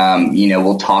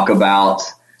 We'll talk about,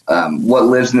 what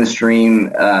lives in the stream,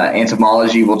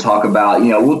 entomology. We'll talk about,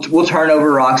 we'll turn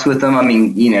over rocks with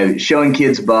them. Showing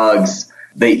kids bugs.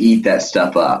 They eat that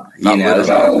stuff up, Yeah,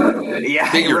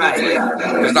 figuratively. Right, yeah.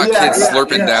 There's not kids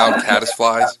slurping down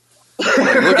caddisflies.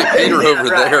 Look at Peter over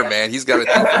there, man. He's got to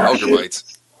think algae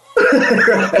bites.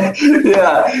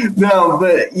 Yeah, no,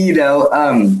 but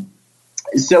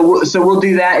so we'll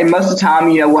do that, and most of the time,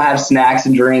 we'll have snacks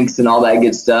and drinks and all that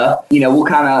good stuff. We'll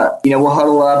kind of, we'll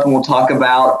huddle up and we'll talk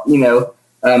about, at the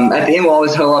end we'll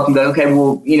always huddle up and go, okay,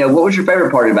 well, what was your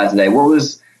favorite part about today? What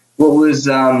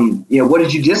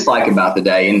did you dislike about the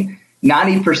day? And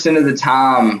 90% of the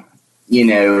time,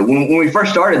 when we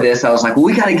first started this, I was like, well,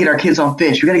 we got to get our kids on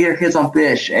fish.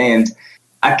 And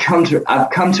I've come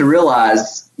to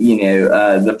realize,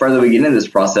 the further we get into this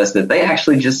process, that they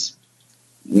actually just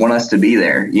want us to be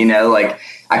there. Like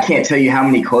I can't tell you how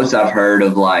many quotes I've heard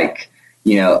of like,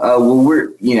 oh,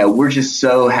 well, we're just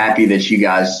so happy that you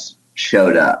guys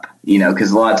showed up,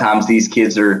 because a lot of times these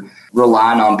kids are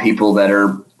relying on people that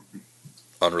are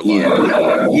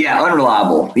Unreliable.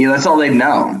 Unreliable. That's all they've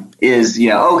known is,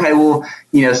 okay, well,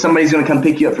 somebody's going to come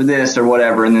pick you up for this or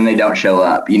whatever, and then they don't show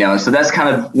up, So that's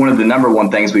kind of one of the number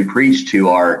one things we preach to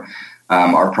our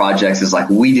projects is like,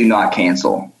 we do not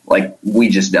cancel. Like, we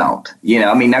just don't,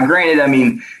 now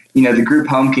granted, the group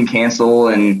home can cancel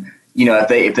and,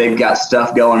 if they've got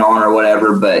stuff going on or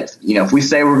whatever, but, if we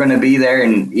say we're going to be there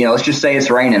and, let's just say it's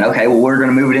raining. Okay, well, we're going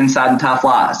to move it inside and tie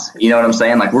flies. You know what I'm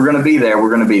saying? Like, we're going to be there. We're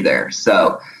going to be there.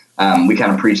 So we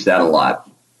kind of preach that a lot.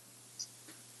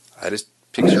 I just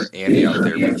picture Andy out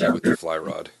there with you with the fly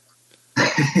rod.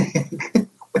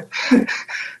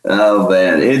 Oh,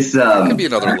 man. It's It could be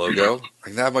another logo.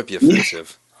 Like, that might be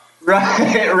offensive. Right.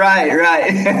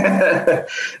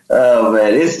 Oh,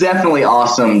 man. It's definitely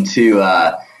awesome to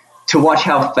watch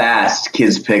how fast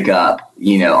kids pick up,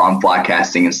 on fly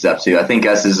casting and stuff too. I think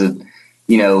us as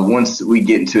once we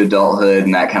get into adulthood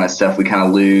and that kind of stuff, we kind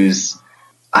of lose,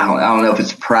 I don't know if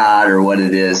it's pride or what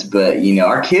it is, but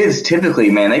our kids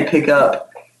typically, man, they pick up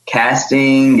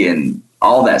casting and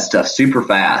all that stuff super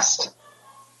fast.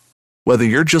 Whether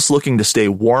you're just looking to stay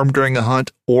warm during a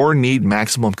hunt or need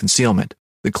maximum concealment,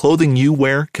 the clothing you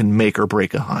wear can make or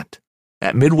break a hunt.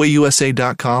 At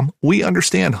MidwayUSA.com, we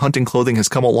understand hunting clothing has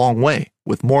come a long way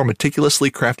with more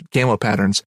meticulously crafted camo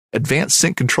patterns, advanced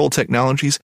scent control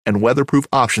technologies, and weatherproof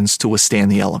options to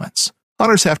withstand the elements.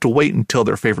 Hunters have to wait until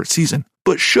their favorite season,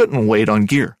 but shouldn't wait on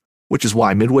gear, which is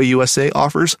why Midway USA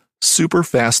offers super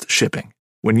fast shipping.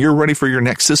 When you're ready for your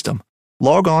next system,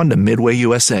 log on to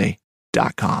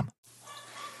MidwayUSA.com.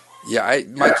 Yeah,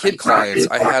 my kid clients,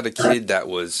 I had a kid that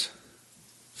was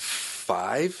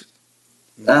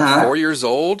 4 years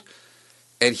old,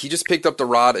 and he just picked up the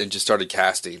rod and just started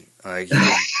casting.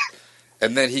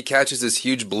 And then he catches this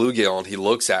huge bluegill, and he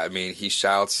looks at me, and he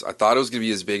shouts, I thought it was going to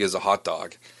be as big as a hot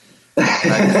dog.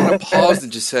 And I kind of paused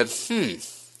and just said,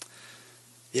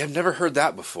 yeah, I've never heard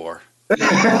that before.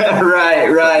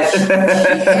 Right. He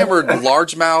hammered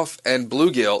largemouth and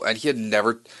bluegill, and he had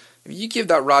never... you give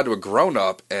that rod to a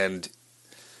grown-up, and,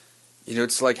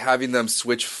 it's like having them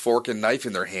switch fork and knife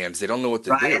in their hands. They don't know what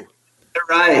to do.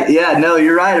 Right. Yeah, no,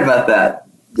 you're right about that.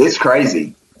 It's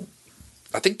crazy.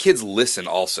 I think kids listen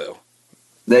also.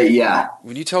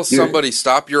 When you tell somebody,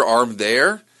 stop your arm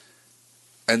there,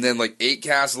 and then like 8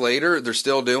 casts later, they're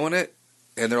still doing it,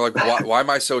 and they're like, why am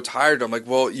I so tired? I'm like,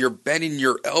 well, you're bending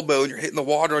your elbow, and you're hitting the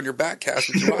water on your back cast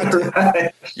with your rod tip.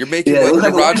 Right. You're making your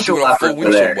rod's doing a full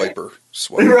windshield wiper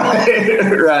swipe.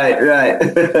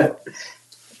 Right.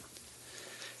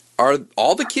 Are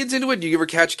all the kids into it? Do you ever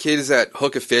catch kids that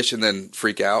hook a fish and then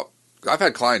freak out? I've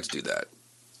had clients do that.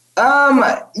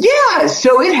 Yeah,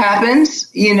 so it happens,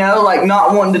 like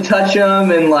not wanting to touch them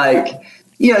and like,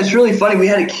 it's really funny. We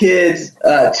had a kid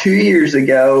 2 years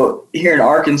ago here in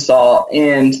Arkansas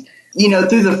and,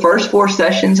 through the first 4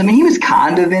 sessions, he was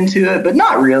kind of into it, but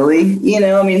not really,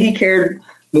 he cared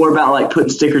more about like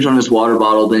putting stickers on his water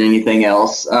bottle than anything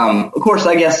else. Of course,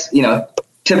 I guess,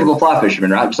 typical fly fisherman,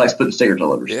 right? Just likes putting stickers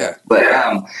all over stuff. But,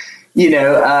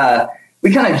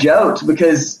 we kind of joked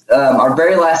because our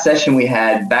very last session we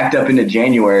had backed up into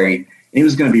January, and it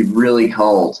was going to be really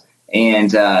cold.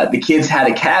 And the kids had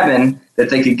a cabin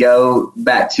that they could go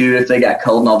back to if they got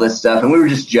cold and all this stuff. And we were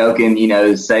just joking,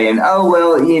 saying, oh,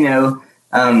 well,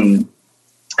 I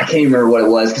can't even remember what it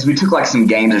was because we took like some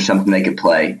games or something they could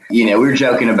play. We were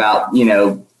joking about,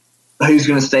 who's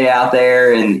going to stay out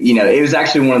there. And, it was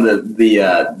actually one of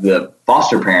the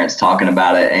foster parents talking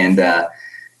about it. And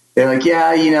they're like,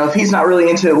 yeah, if he's not really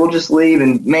into it, we'll just leave.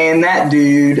 And, man, that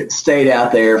dude stayed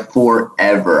out there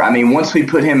forever. Once we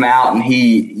put him out and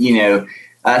he,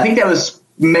 I think that was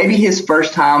maybe his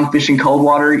first time fishing cold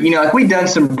water. Like we'd done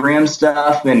some brim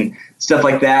stuff and stuff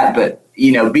like that. But,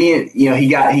 he got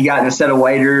in a set of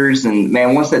waders. And,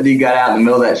 man, once that dude got out in the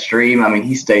middle of that stream,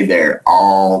 he stayed there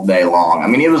all day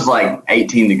long. It was like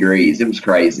 18 degrees. It was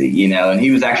crazy, and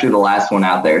he was actually the last one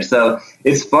out there. So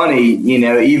it's funny,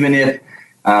 even if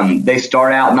they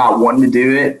start out not wanting to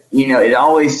do it, it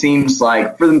always seems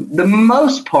like for the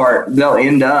most part, they'll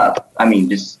end up,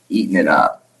 just eating it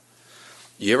up.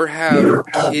 You ever have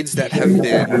kids that have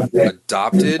been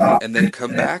adopted and then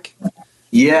come back?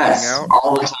 Yes,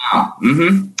 all the time.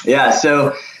 Mm-hmm. Yeah,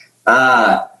 so,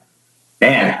 man,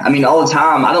 all the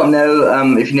time. I don't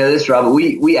know if you know this, Rob, but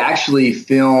we actually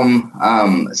film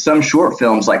some short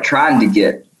films, like trying to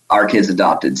get our kids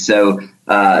adopted. So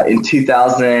in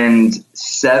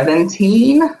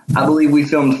 2017, I believe we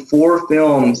filmed 4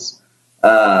 films,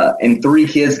 and 3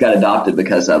 kids got adopted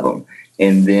because of them.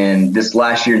 And then this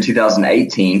last year in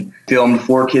 2018, filmed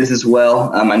 4 kids as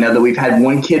well. I know that we've had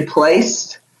 1 kid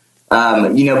placed,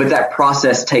 but that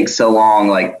process takes so long.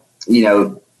 Like,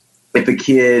 if a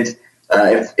kid,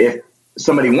 if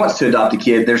somebody wants to adopt a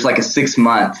kid, there's like a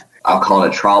 6-month, I'll call it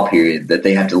a trial period, that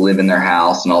they have to live in their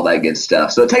house and all that good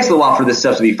stuff. So it takes a while for this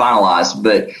stuff to be finalized.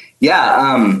 But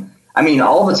yeah, I mean,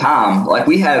 all the time, like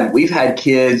we've had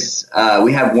kids.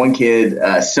 We have one kid,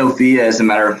 Sophia, as a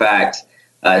matter of fact.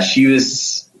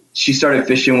 She started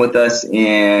fishing with us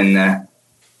in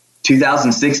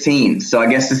 2016. So I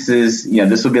guess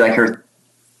this will be like her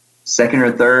second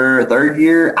or third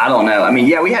year. I don't know. I mean,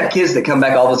 yeah, we have kids that come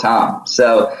back all the time.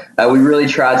 So we really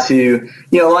try to,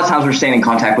 a lot of times we're staying in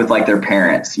contact with like their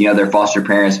parents, their foster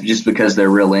parents, just because they're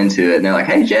real into it. And they're like,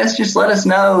 hey, Jess, just let us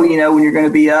know, when you're going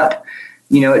to be up,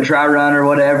 at dry run or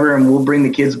whatever, and we'll bring the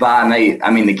kids by.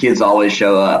 And the kids always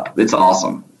show up. It's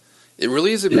awesome. It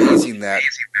really is amazing that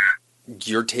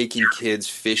you're taking kids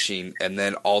fishing and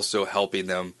then also helping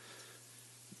them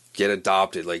get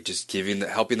adopted, like just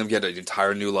helping them get an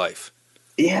entire new life.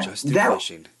 Yeah, just through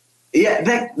fishing.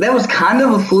 Yeah, that was kind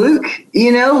of a fluke,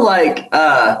 obviously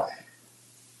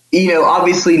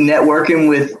networking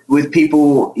with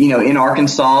people, in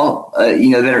Arkansas,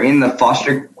 that are in the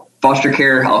foster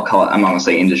care, I'll call it, I'm not going to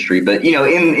say industry, but,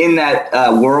 in that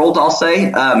world, I'll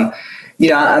say. I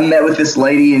met with this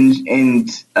lady and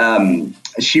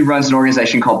she runs an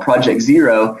organization called Project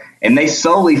Zero, and they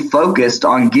solely focused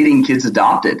on getting kids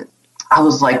adopted. I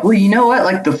was like, well, you know what?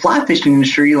 Like the fly fishing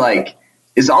industry, like,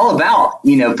 is all about,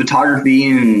 photography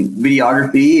and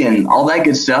videography and all that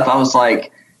good stuff. I was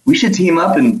like, we should team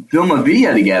up and film a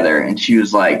video together. And she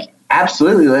was like,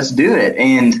 absolutely, let's do it.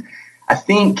 And I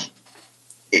think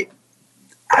it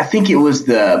was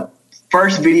the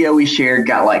first video we shared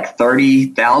got like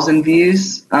 30,000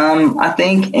 views, I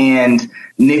think. And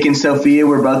Nick and Sophia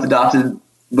were both adopted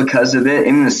because of it.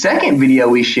 And in the second video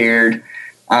we shared,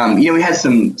 we had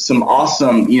some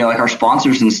awesome, like our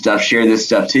sponsors and stuff share this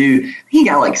stuff too. He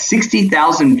got like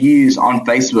 60,000 views on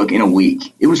Facebook in a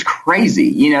week. It was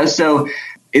crazy, so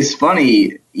it's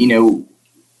funny, using,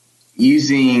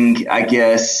 I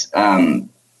guess, what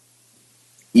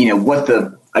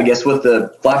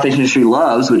the fly fishing industry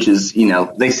loves, which is,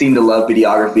 they seem to love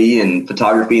videography and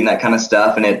photography and that kind of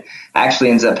stuff. And it actually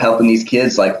ends up helping these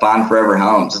kids like find forever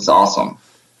homes. It's awesome.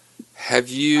 Have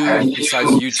you, besides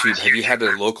YouTube, have you had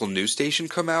a local news station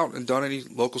come out and done any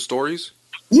local stories?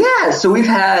 Yeah. So we've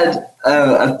had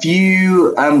a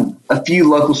few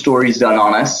local stories done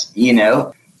on us, We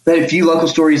had a few local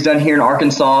stories done here in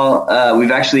Arkansas.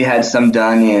 We've actually had some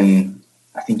done in,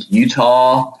 I think,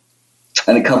 Utah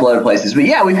and a couple other places. But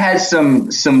yeah, we've had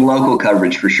some local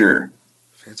coverage for sure.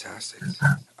 Fantastic.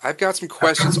 I've got some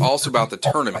questions also about the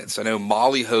tournaments. I know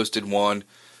Molly hosted one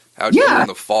out here in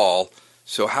the fall.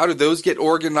 So how do those get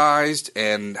organized,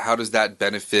 and how does that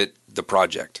benefit the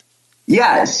project?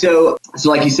 Yeah, so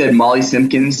like you said, Molly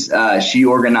Simpkins, she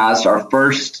organized our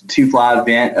first two-fly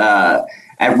event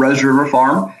at Rose River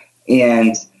Farm.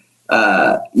 And,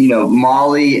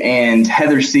 Molly and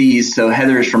Heather Seas, so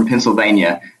Heather is from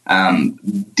Pennsylvania,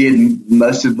 did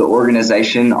most of the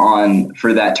organization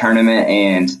for that tournament.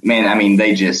 And man,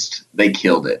 they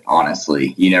killed it,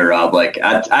 honestly. Rob, like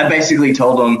I basically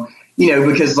told them,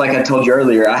 because like I told you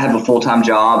earlier, I have a full-time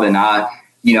job, and I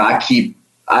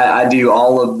do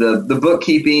all of the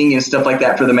bookkeeping and stuff like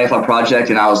that for the Mayfly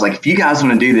Project. And I was like, if you guys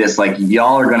want to do this, like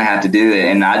y'all are going to have to do it.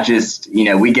 And I just,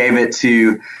 we gave it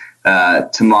to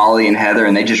Molly and Heather,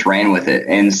 and they just ran with it.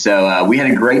 And so we had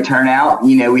a great turnout.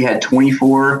 We had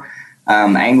 24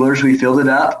 anglers. We filled it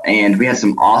up, and we had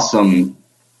some awesome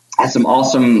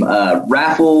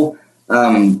raffle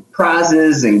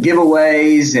prizes and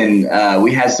giveaways, and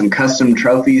we had some custom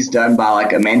trophies done by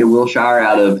like Amanda Wilshire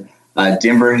out of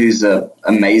Denver, who's an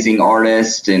amazing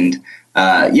artist. And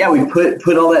we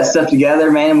put all that stuff together,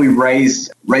 man. We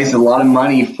raised a lot of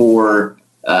money for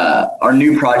our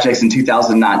new projects in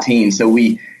 2019. So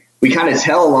we kind of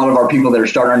tell a lot of our people that are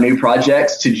starting our new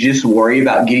projects to just worry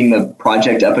about getting the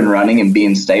project up and running and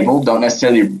being stable. Don't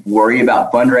necessarily worry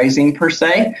about fundraising per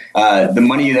se. The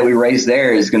money that we raise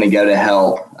there is going to go to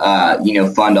help,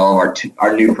 fund all of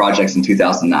our new projects in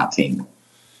 2019.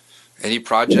 Any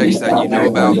projects that you know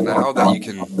about now that you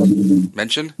can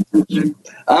mention?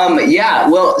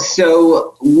 Well,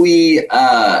 so we,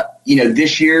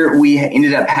 this year we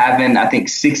ended up having, I think,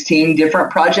 16 different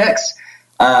projects.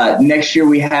 Next year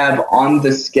we have on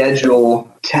the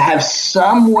schedule to have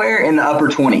somewhere in the upper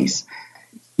 20s.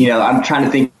 I'm trying to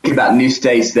think about new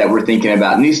states that we're thinking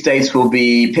about. New states will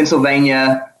be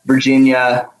Pennsylvania,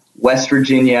 Virginia, West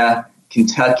Virginia,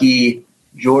 Kentucky,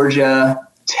 Georgia,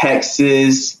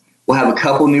 Texas. We'll have a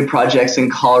couple new projects in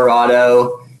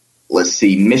Colorado. Let's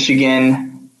see,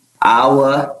 Michigan,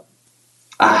 Iowa,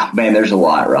 Man, there's a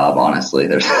lot, Rob, honestly.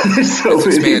 There's so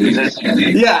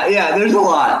many. Yeah, there's a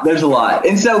lot. There's a lot.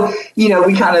 And so,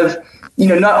 we kind of,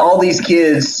 not all these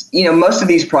kids, most of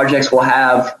these projects will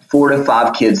have 4 to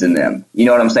 5 kids in them. You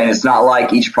know what I'm saying? It's not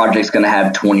like each project's going to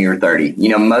have 20 or 30.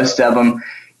 Most of them,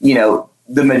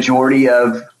 the majority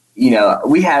of,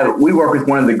 we work with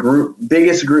one of the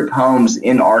biggest group homes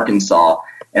in Arkansas,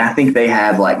 and I think they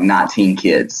have like 19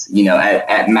 kids,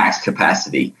 at max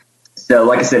capacity. So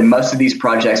like I said, most of these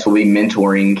projects will be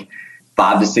mentoring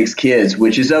 5 to 6 kids,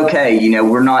 which is okay.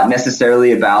 We're not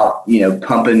necessarily about,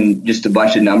 pumping just a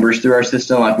bunch of numbers through our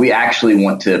system. Like, we actually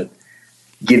want to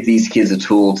give these kids a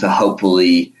tool to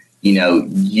hopefully,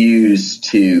 use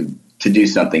to do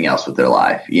something else with their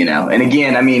life, And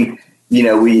again, I mean,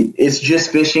 it's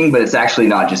just fishing, but it's actually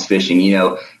not just fishing.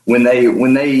 When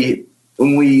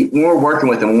we're working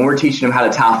with them, when we're teaching them how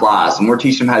to tie flies and we're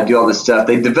teaching them how to do all this stuff,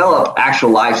 they develop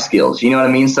actual life skills. You know what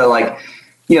I mean? So like,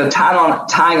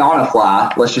 tying on a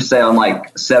fly, let's just say on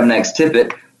like 7X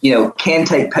tippet, can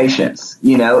take patience,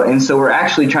 and so we're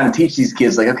actually trying to teach these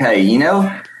kids like, okay,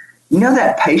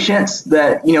 that patience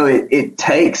that, it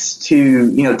takes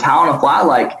to, tie on a fly,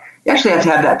 like you actually have to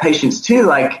have that patience too.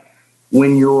 Like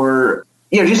when you're,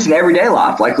 just in everyday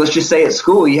life, like let's just say at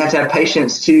school, you have to have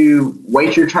patience to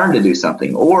wait your turn to do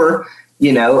something. Or,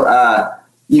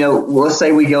 let's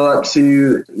say we go up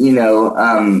to,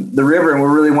 the river and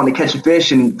we're really wanting to catch a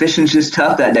fish, and fishing's just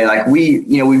tough that day. Like we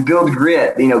build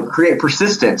grit, create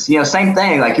persistence, same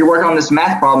thing. Like you're working on this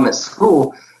math problem at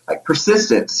school, like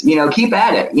persistence, keep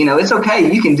at it. It's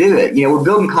okay. You can do it. We're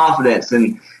building confidence,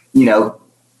 and,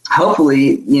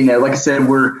 hopefully, like I said,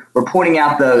 we're pointing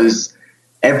out those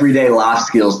everyday life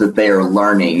skills that they are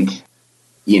learning,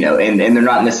 and they're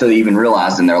not necessarily even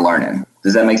realizing they're learning.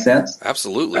 Does that make sense?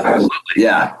 Absolutely.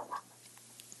 Yeah.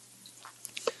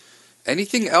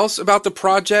 Anything else about the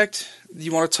project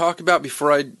you want to talk about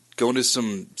before I go into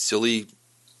some silly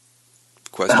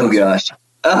questions? Oh, gosh.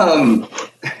 Well,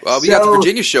 we got the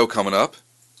Virginia show coming up.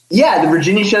 Yeah, the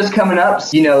Virginia show's coming up.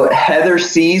 Heather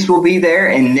Seas will be there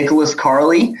and Nicholas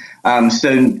Carley.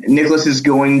 So Nicholas is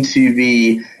going to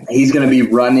be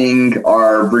running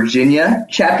our Virginia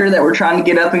chapter that we're trying to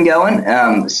get up and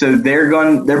going. So they're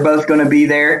both going to be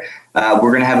there.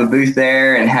 We're going to have a booth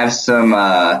there and have some,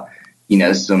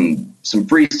 some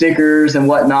free stickers and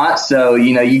whatnot. So,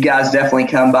 you guys definitely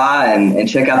come by and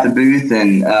check out the booth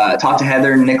and talk to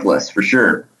Heather and Nicholas for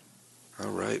sure.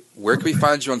 All right. Where can we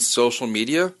find you on social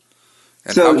media?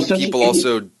 And how can people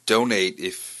also donate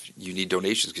if you need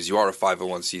donations, because you are a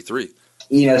 501c3?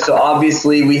 So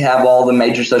obviously we have all the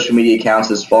major social media accounts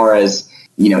as far as,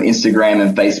 Instagram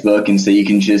and Facebook. And so you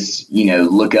can just,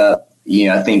 look up,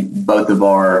 I think both of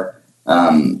our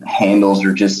handles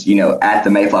are just, at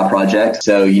the Mayfly Project.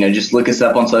 So, just look us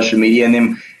up on social media. And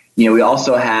then, we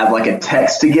also have like a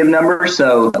text to give number.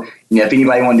 So, if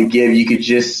anybody wanted to give, you could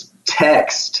just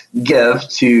text give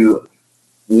to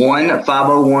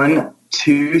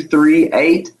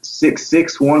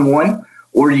 1-501-238-6611,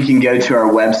 or you can go to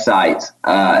our website,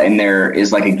 and there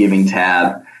is like a giving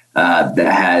tab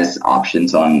that has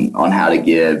options on how to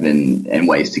give and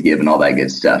ways to give and all that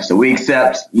good stuff. So we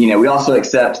accept, we also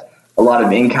accept a lot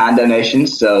of in-kind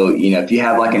donations. So, if you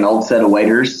have like an old set of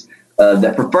waders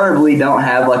that preferably don't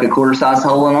have like a quarter size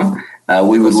hole in them,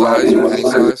 we would love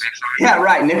to. Yeah,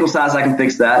 right. Nickel size, I can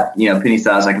fix that. Penny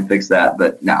size, I can fix that.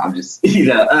 But no, I'm just, we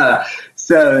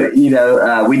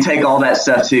take all that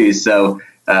stuff too. So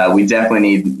we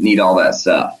definitely need all that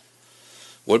stuff.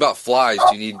 What about flies?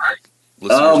 Do you need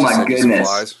listeners oh my to goodness.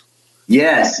 Flies?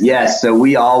 Yes. So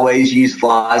we always use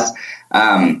flies.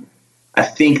 I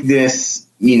think this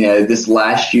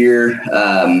last year,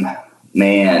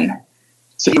 man.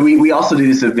 So we also do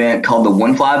this event called the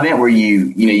One Fly event where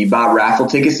you buy raffle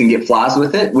tickets and get flies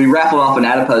with it. We raffled off an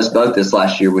Adipose boat this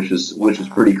last year, which was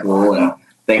pretty cool, and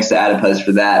thanks to Adipose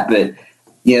for that. But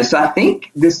so I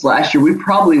think this last year we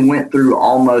probably went through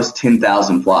almost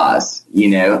 10,000 flies,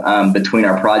 between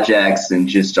our projects and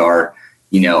just our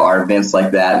events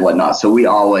like that and whatnot. So we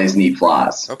always need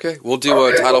flies. Okay, we'll do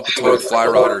a Tidal Potomac Fly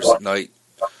Rodders night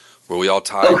where we all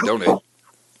tie and donate.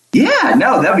 Yeah,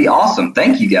 no, that'd be awesome.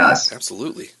 Thank you, guys.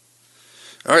 Absolutely.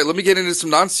 All right, let me get into some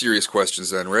non-serious questions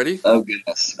then. Ready? Oh,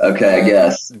 goodness. Okay, I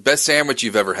guess. Best sandwich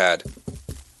you've ever had?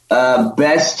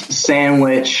 Best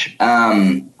sandwich,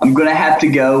 I'm going to have to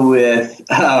go with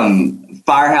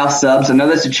Firehouse Subs. I know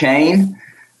that's a chain,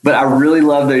 but I really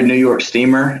love their New York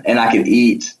steamer, and I could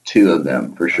eat 2 of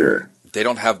them for sure. They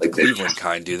don't have the Cleveland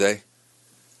kind, do they?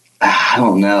 I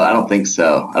don't know. I don't think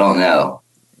so. I don't know.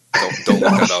 Don't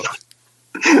look it up.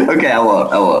 Okay, I won't.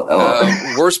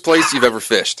 Worst place you've ever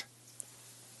fished?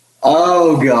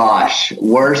 Oh gosh,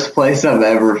 worst place I've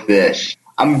ever fished.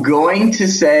 I'm going to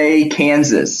say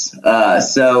Kansas.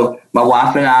 So my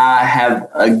wife and I have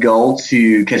a goal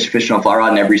to catch a fish on a fly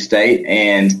rod in every state,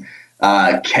 and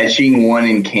catching one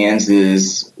in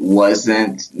Kansas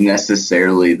wasn't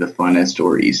necessarily the funnest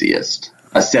or easiest.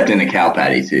 I stepped in a cow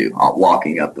patty too,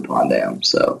 walking up the pond dam.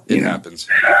 So It happens.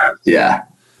 Yeah.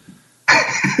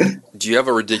 Do you have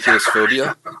a ridiculous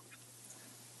phobia?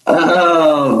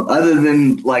 Other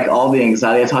than like all the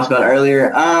anxiety I talked about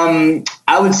earlier,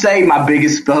 I would say my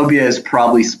biggest phobia is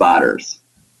probably spiders,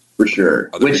 for sure.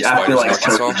 Which I feel like is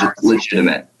totally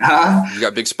legitimate. Huh? You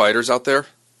got big spiders out there?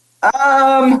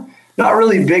 Not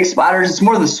really big spiders. It's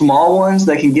more the small ones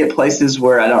that can get places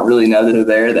where I don't really know that they're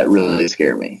there that really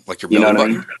scare me. Like your belly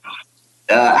button?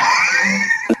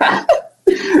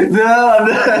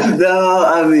 No.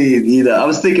 I mean, I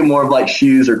was thinking more of like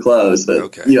shoes or clothes, but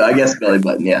okay. I guess belly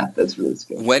button. Yeah, that's really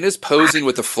scary. When is posing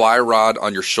with a fly rod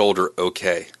on your shoulder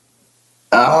okay?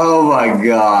 Oh my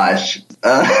gosh.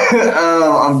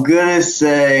 I'm gonna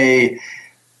say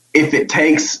if it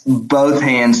takes both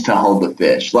hands to hold the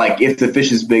fish, like if the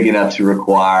fish is big enough to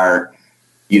require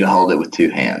you to hold it with two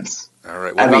hands. All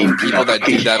right. What about the people that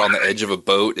do that on the edge of a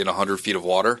boat in 100 feet of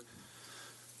water?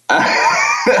 No,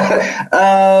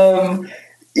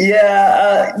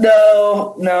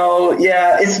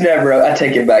 it's never. I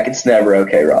take it back. It's never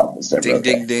okay, Rob. It's never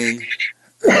okay. Ding.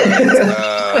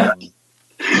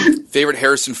 Favorite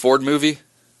Harrison Ford movie?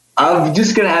 I'm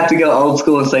just gonna have to go old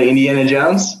school and say Indiana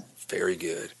Jones. Very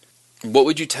good. What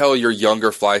would you tell your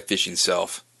younger fly fishing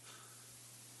self?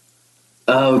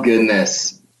 Oh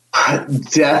goodness,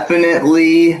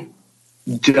 definitely.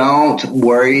 Don't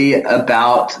worry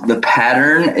about the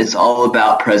pattern. It's all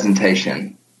about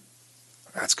presentation.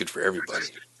 That's good for everybody.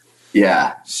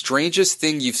 Yeah. Strangest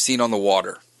thing you've seen on the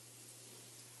water?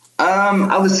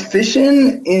 I was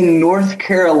fishing in North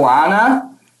Carolina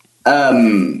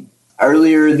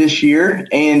earlier this year,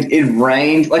 and it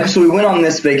rained. So we went on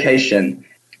this vacation.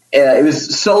 It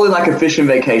was solely like a fishing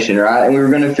vacation, right? And we were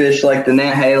going to fish like the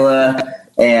Nantahala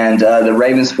and the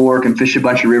Ravens Fork and fish a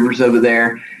bunch of rivers over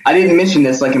there. I didn't mention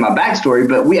this like in my backstory,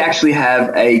 but we actually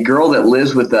have a girl that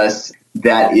lives with us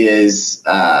that is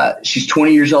she's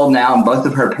 20 years old now, and both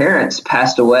of her parents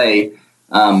passed away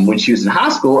when she was in high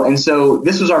school. And so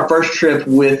this was our first trip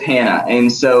with Hannah.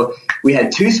 And so we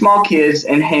had two small kids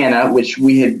and Hannah, which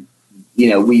we had,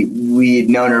 we had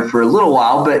known her for a little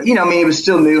while, but, it was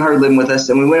still new, her living with us.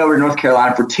 And we went over to North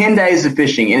Carolina for 10 days of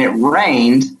fishing, and it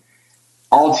rained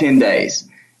all 10 days.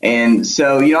 And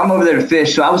so, I'm over there to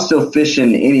fish, so I was still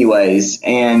fishing anyways.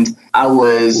 And I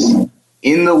was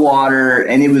in the water,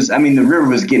 and the river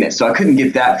was getting it, so I couldn't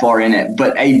get that far in it.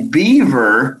 But a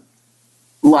beaver,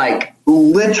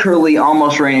 literally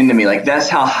almost ran into me. That's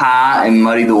how high and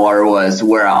muddy the water was,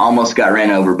 where I almost got ran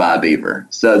over by a beaver.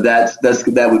 So that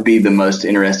would be the most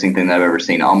interesting thing that I've ever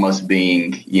seen, almost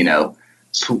being,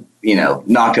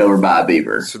 knocked over by a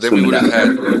beaver. So then we would have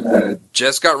had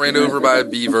Jess got ran over by a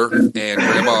beaver and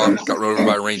Grandma got run over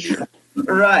by a reindeer.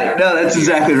 Right. No, that's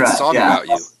exactly right. Song about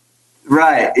you.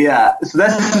 Right. Yeah. So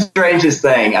that's the strangest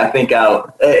thing. I think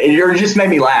it just made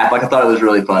me laugh. I thought it was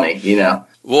really funny,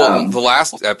 Well, the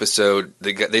last episode,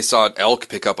 they saw an elk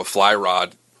pick up a fly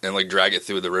rod and drag it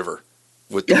through the river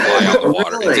with the fly out of the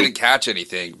water. Really? It didn't catch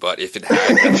anything, but if it had,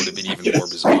 that would have been even more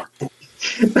bizarre.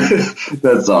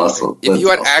 That's awesome. If you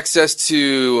had access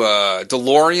to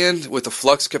DeLorean with a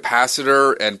flux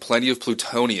capacitor and plenty of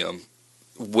plutonium,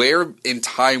 where in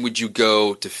time would you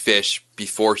go to fish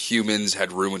before humans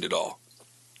had ruined it all?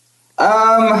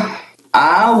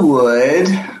 I would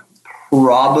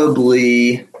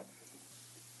probably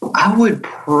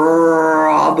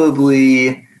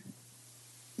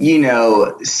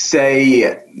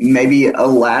say maybe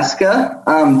Alaska,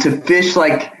 to fish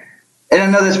and I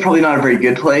know that's probably not a very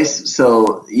good place.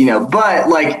 So, but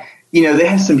they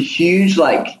have some huge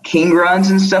king runs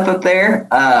and stuff up there,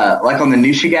 on the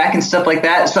Nushagak and stuff like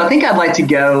that. So I think I'd like to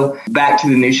go back to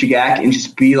the Nushagak and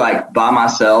just be by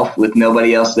myself with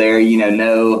nobody else there, even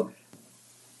though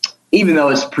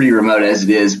it's pretty remote as it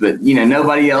is, but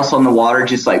nobody else on the water,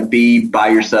 just be by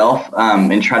yourself,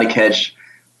 and try to catch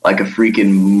a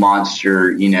freaking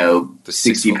monster, the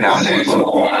 60-pound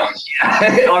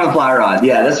on a fly rod.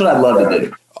 Yeah, that's what I'd love to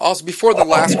do. Also, before the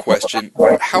last question,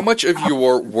 how much of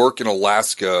your work in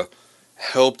Alaska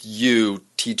helped you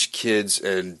teach kids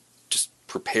and just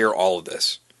prepare all of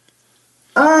this?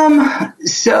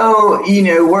 So,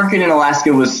 working in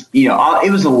Alaska was,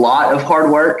 it was a lot of hard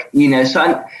work,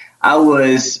 so I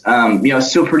was,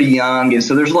 still pretty young. And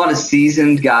so there's a lot of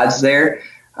seasoned guides there.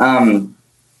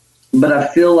 But I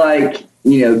feel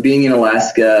being in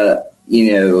Alaska,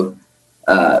 it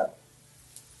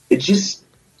just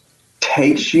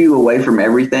takes you away from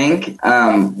everything,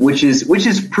 which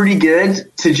is pretty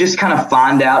good to just kind of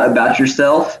find out about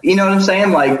yourself. You know what I'm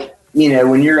saying? Like,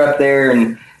 when you're up there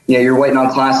and, you're waiting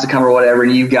on class to come or whatever,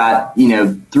 and you've got,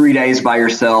 3 days by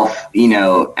yourself,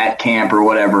 at camp or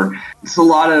whatever. It's a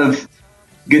lot of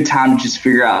good time to just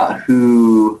figure out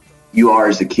who you are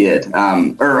as a kid,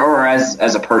 or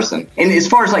as a person. And as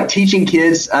far as like teaching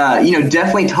kids,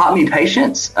 definitely taught me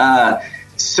patience.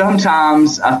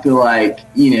 Sometimes I feel like,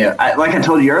 like I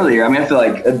told you earlier, I feel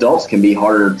like adults can be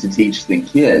harder to teach than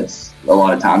kids a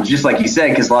lot of times, just like you said,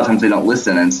 because a lot of times they don't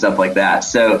listen and stuff like that.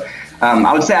 So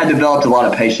I would say I developed a lot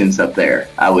of patience up there,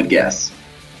 I would guess.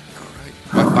 All right.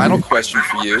 My final question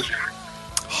for you,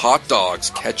 hot dogs,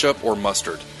 ketchup or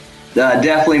mustard?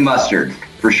 Definitely mustard,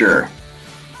 for sure.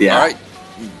 Yeah. All right.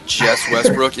 Jess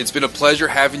Westbrook, it's been a pleasure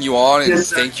having you on, and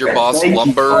thank your boss,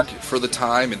 Lumberg, for the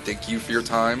time, and thank you for your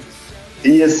time.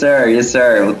 Yes, sir. Yes,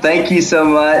 sir. Well, thank you so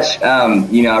much. I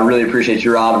really appreciate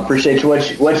you, Rob. Appreciate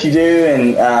what you do,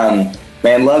 and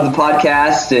man, love the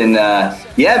podcast, and I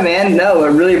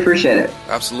really appreciate it.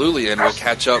 Absolutely, and we'll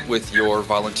catch up with your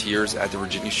volunteers at the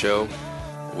Virginia show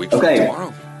a week from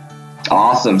tomorrow.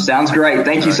 Awesome. Sounds great.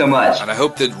 Thank you so much. And I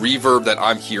hope the reverb that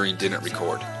I'm hearing didn't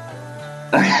record.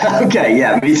 Okay,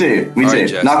 yeah, me too. Me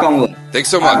too. Right, knock on wood. Thanks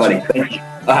so much. All right, buddy. Thank you.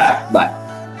 Bye.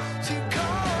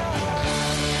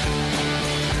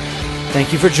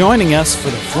 Thank you for joining us for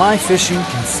the Fly Fishing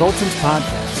Consultant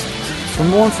Podcast. For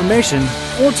more information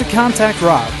or to contact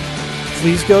Rob,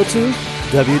 please go to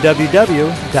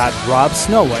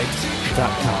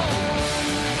www.robsnowhite.com.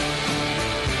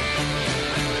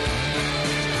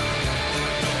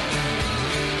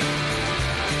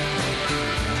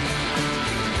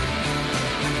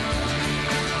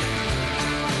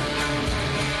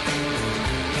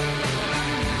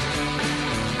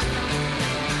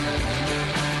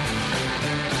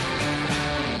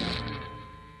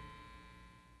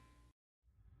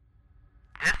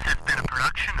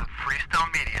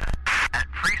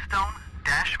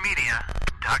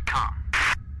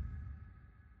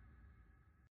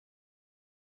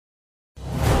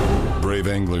 Brave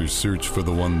anglers search for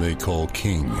the one they call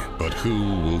king, but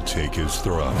who will take his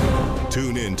throne?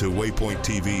 Tune in to Waypoint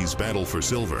TV's Battle for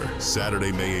Silver,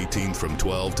 Saturday, May 18th from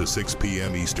 12 to 6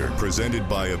 p.m. Eastern. Presented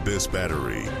by Abyss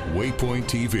Battery. Waypoint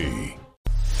TV.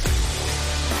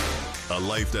 A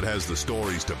life that has the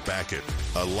stories to back it.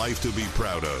 A life to be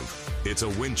proud of. It's a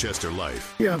Winchester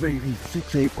life. Yeah, baby.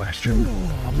 6'8" Western.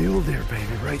 Oh, mule deer,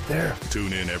 baby, right there.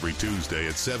 Tune in every Tuesday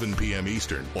at 7 p.m.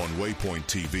 Eastern on Waypoint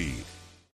TV.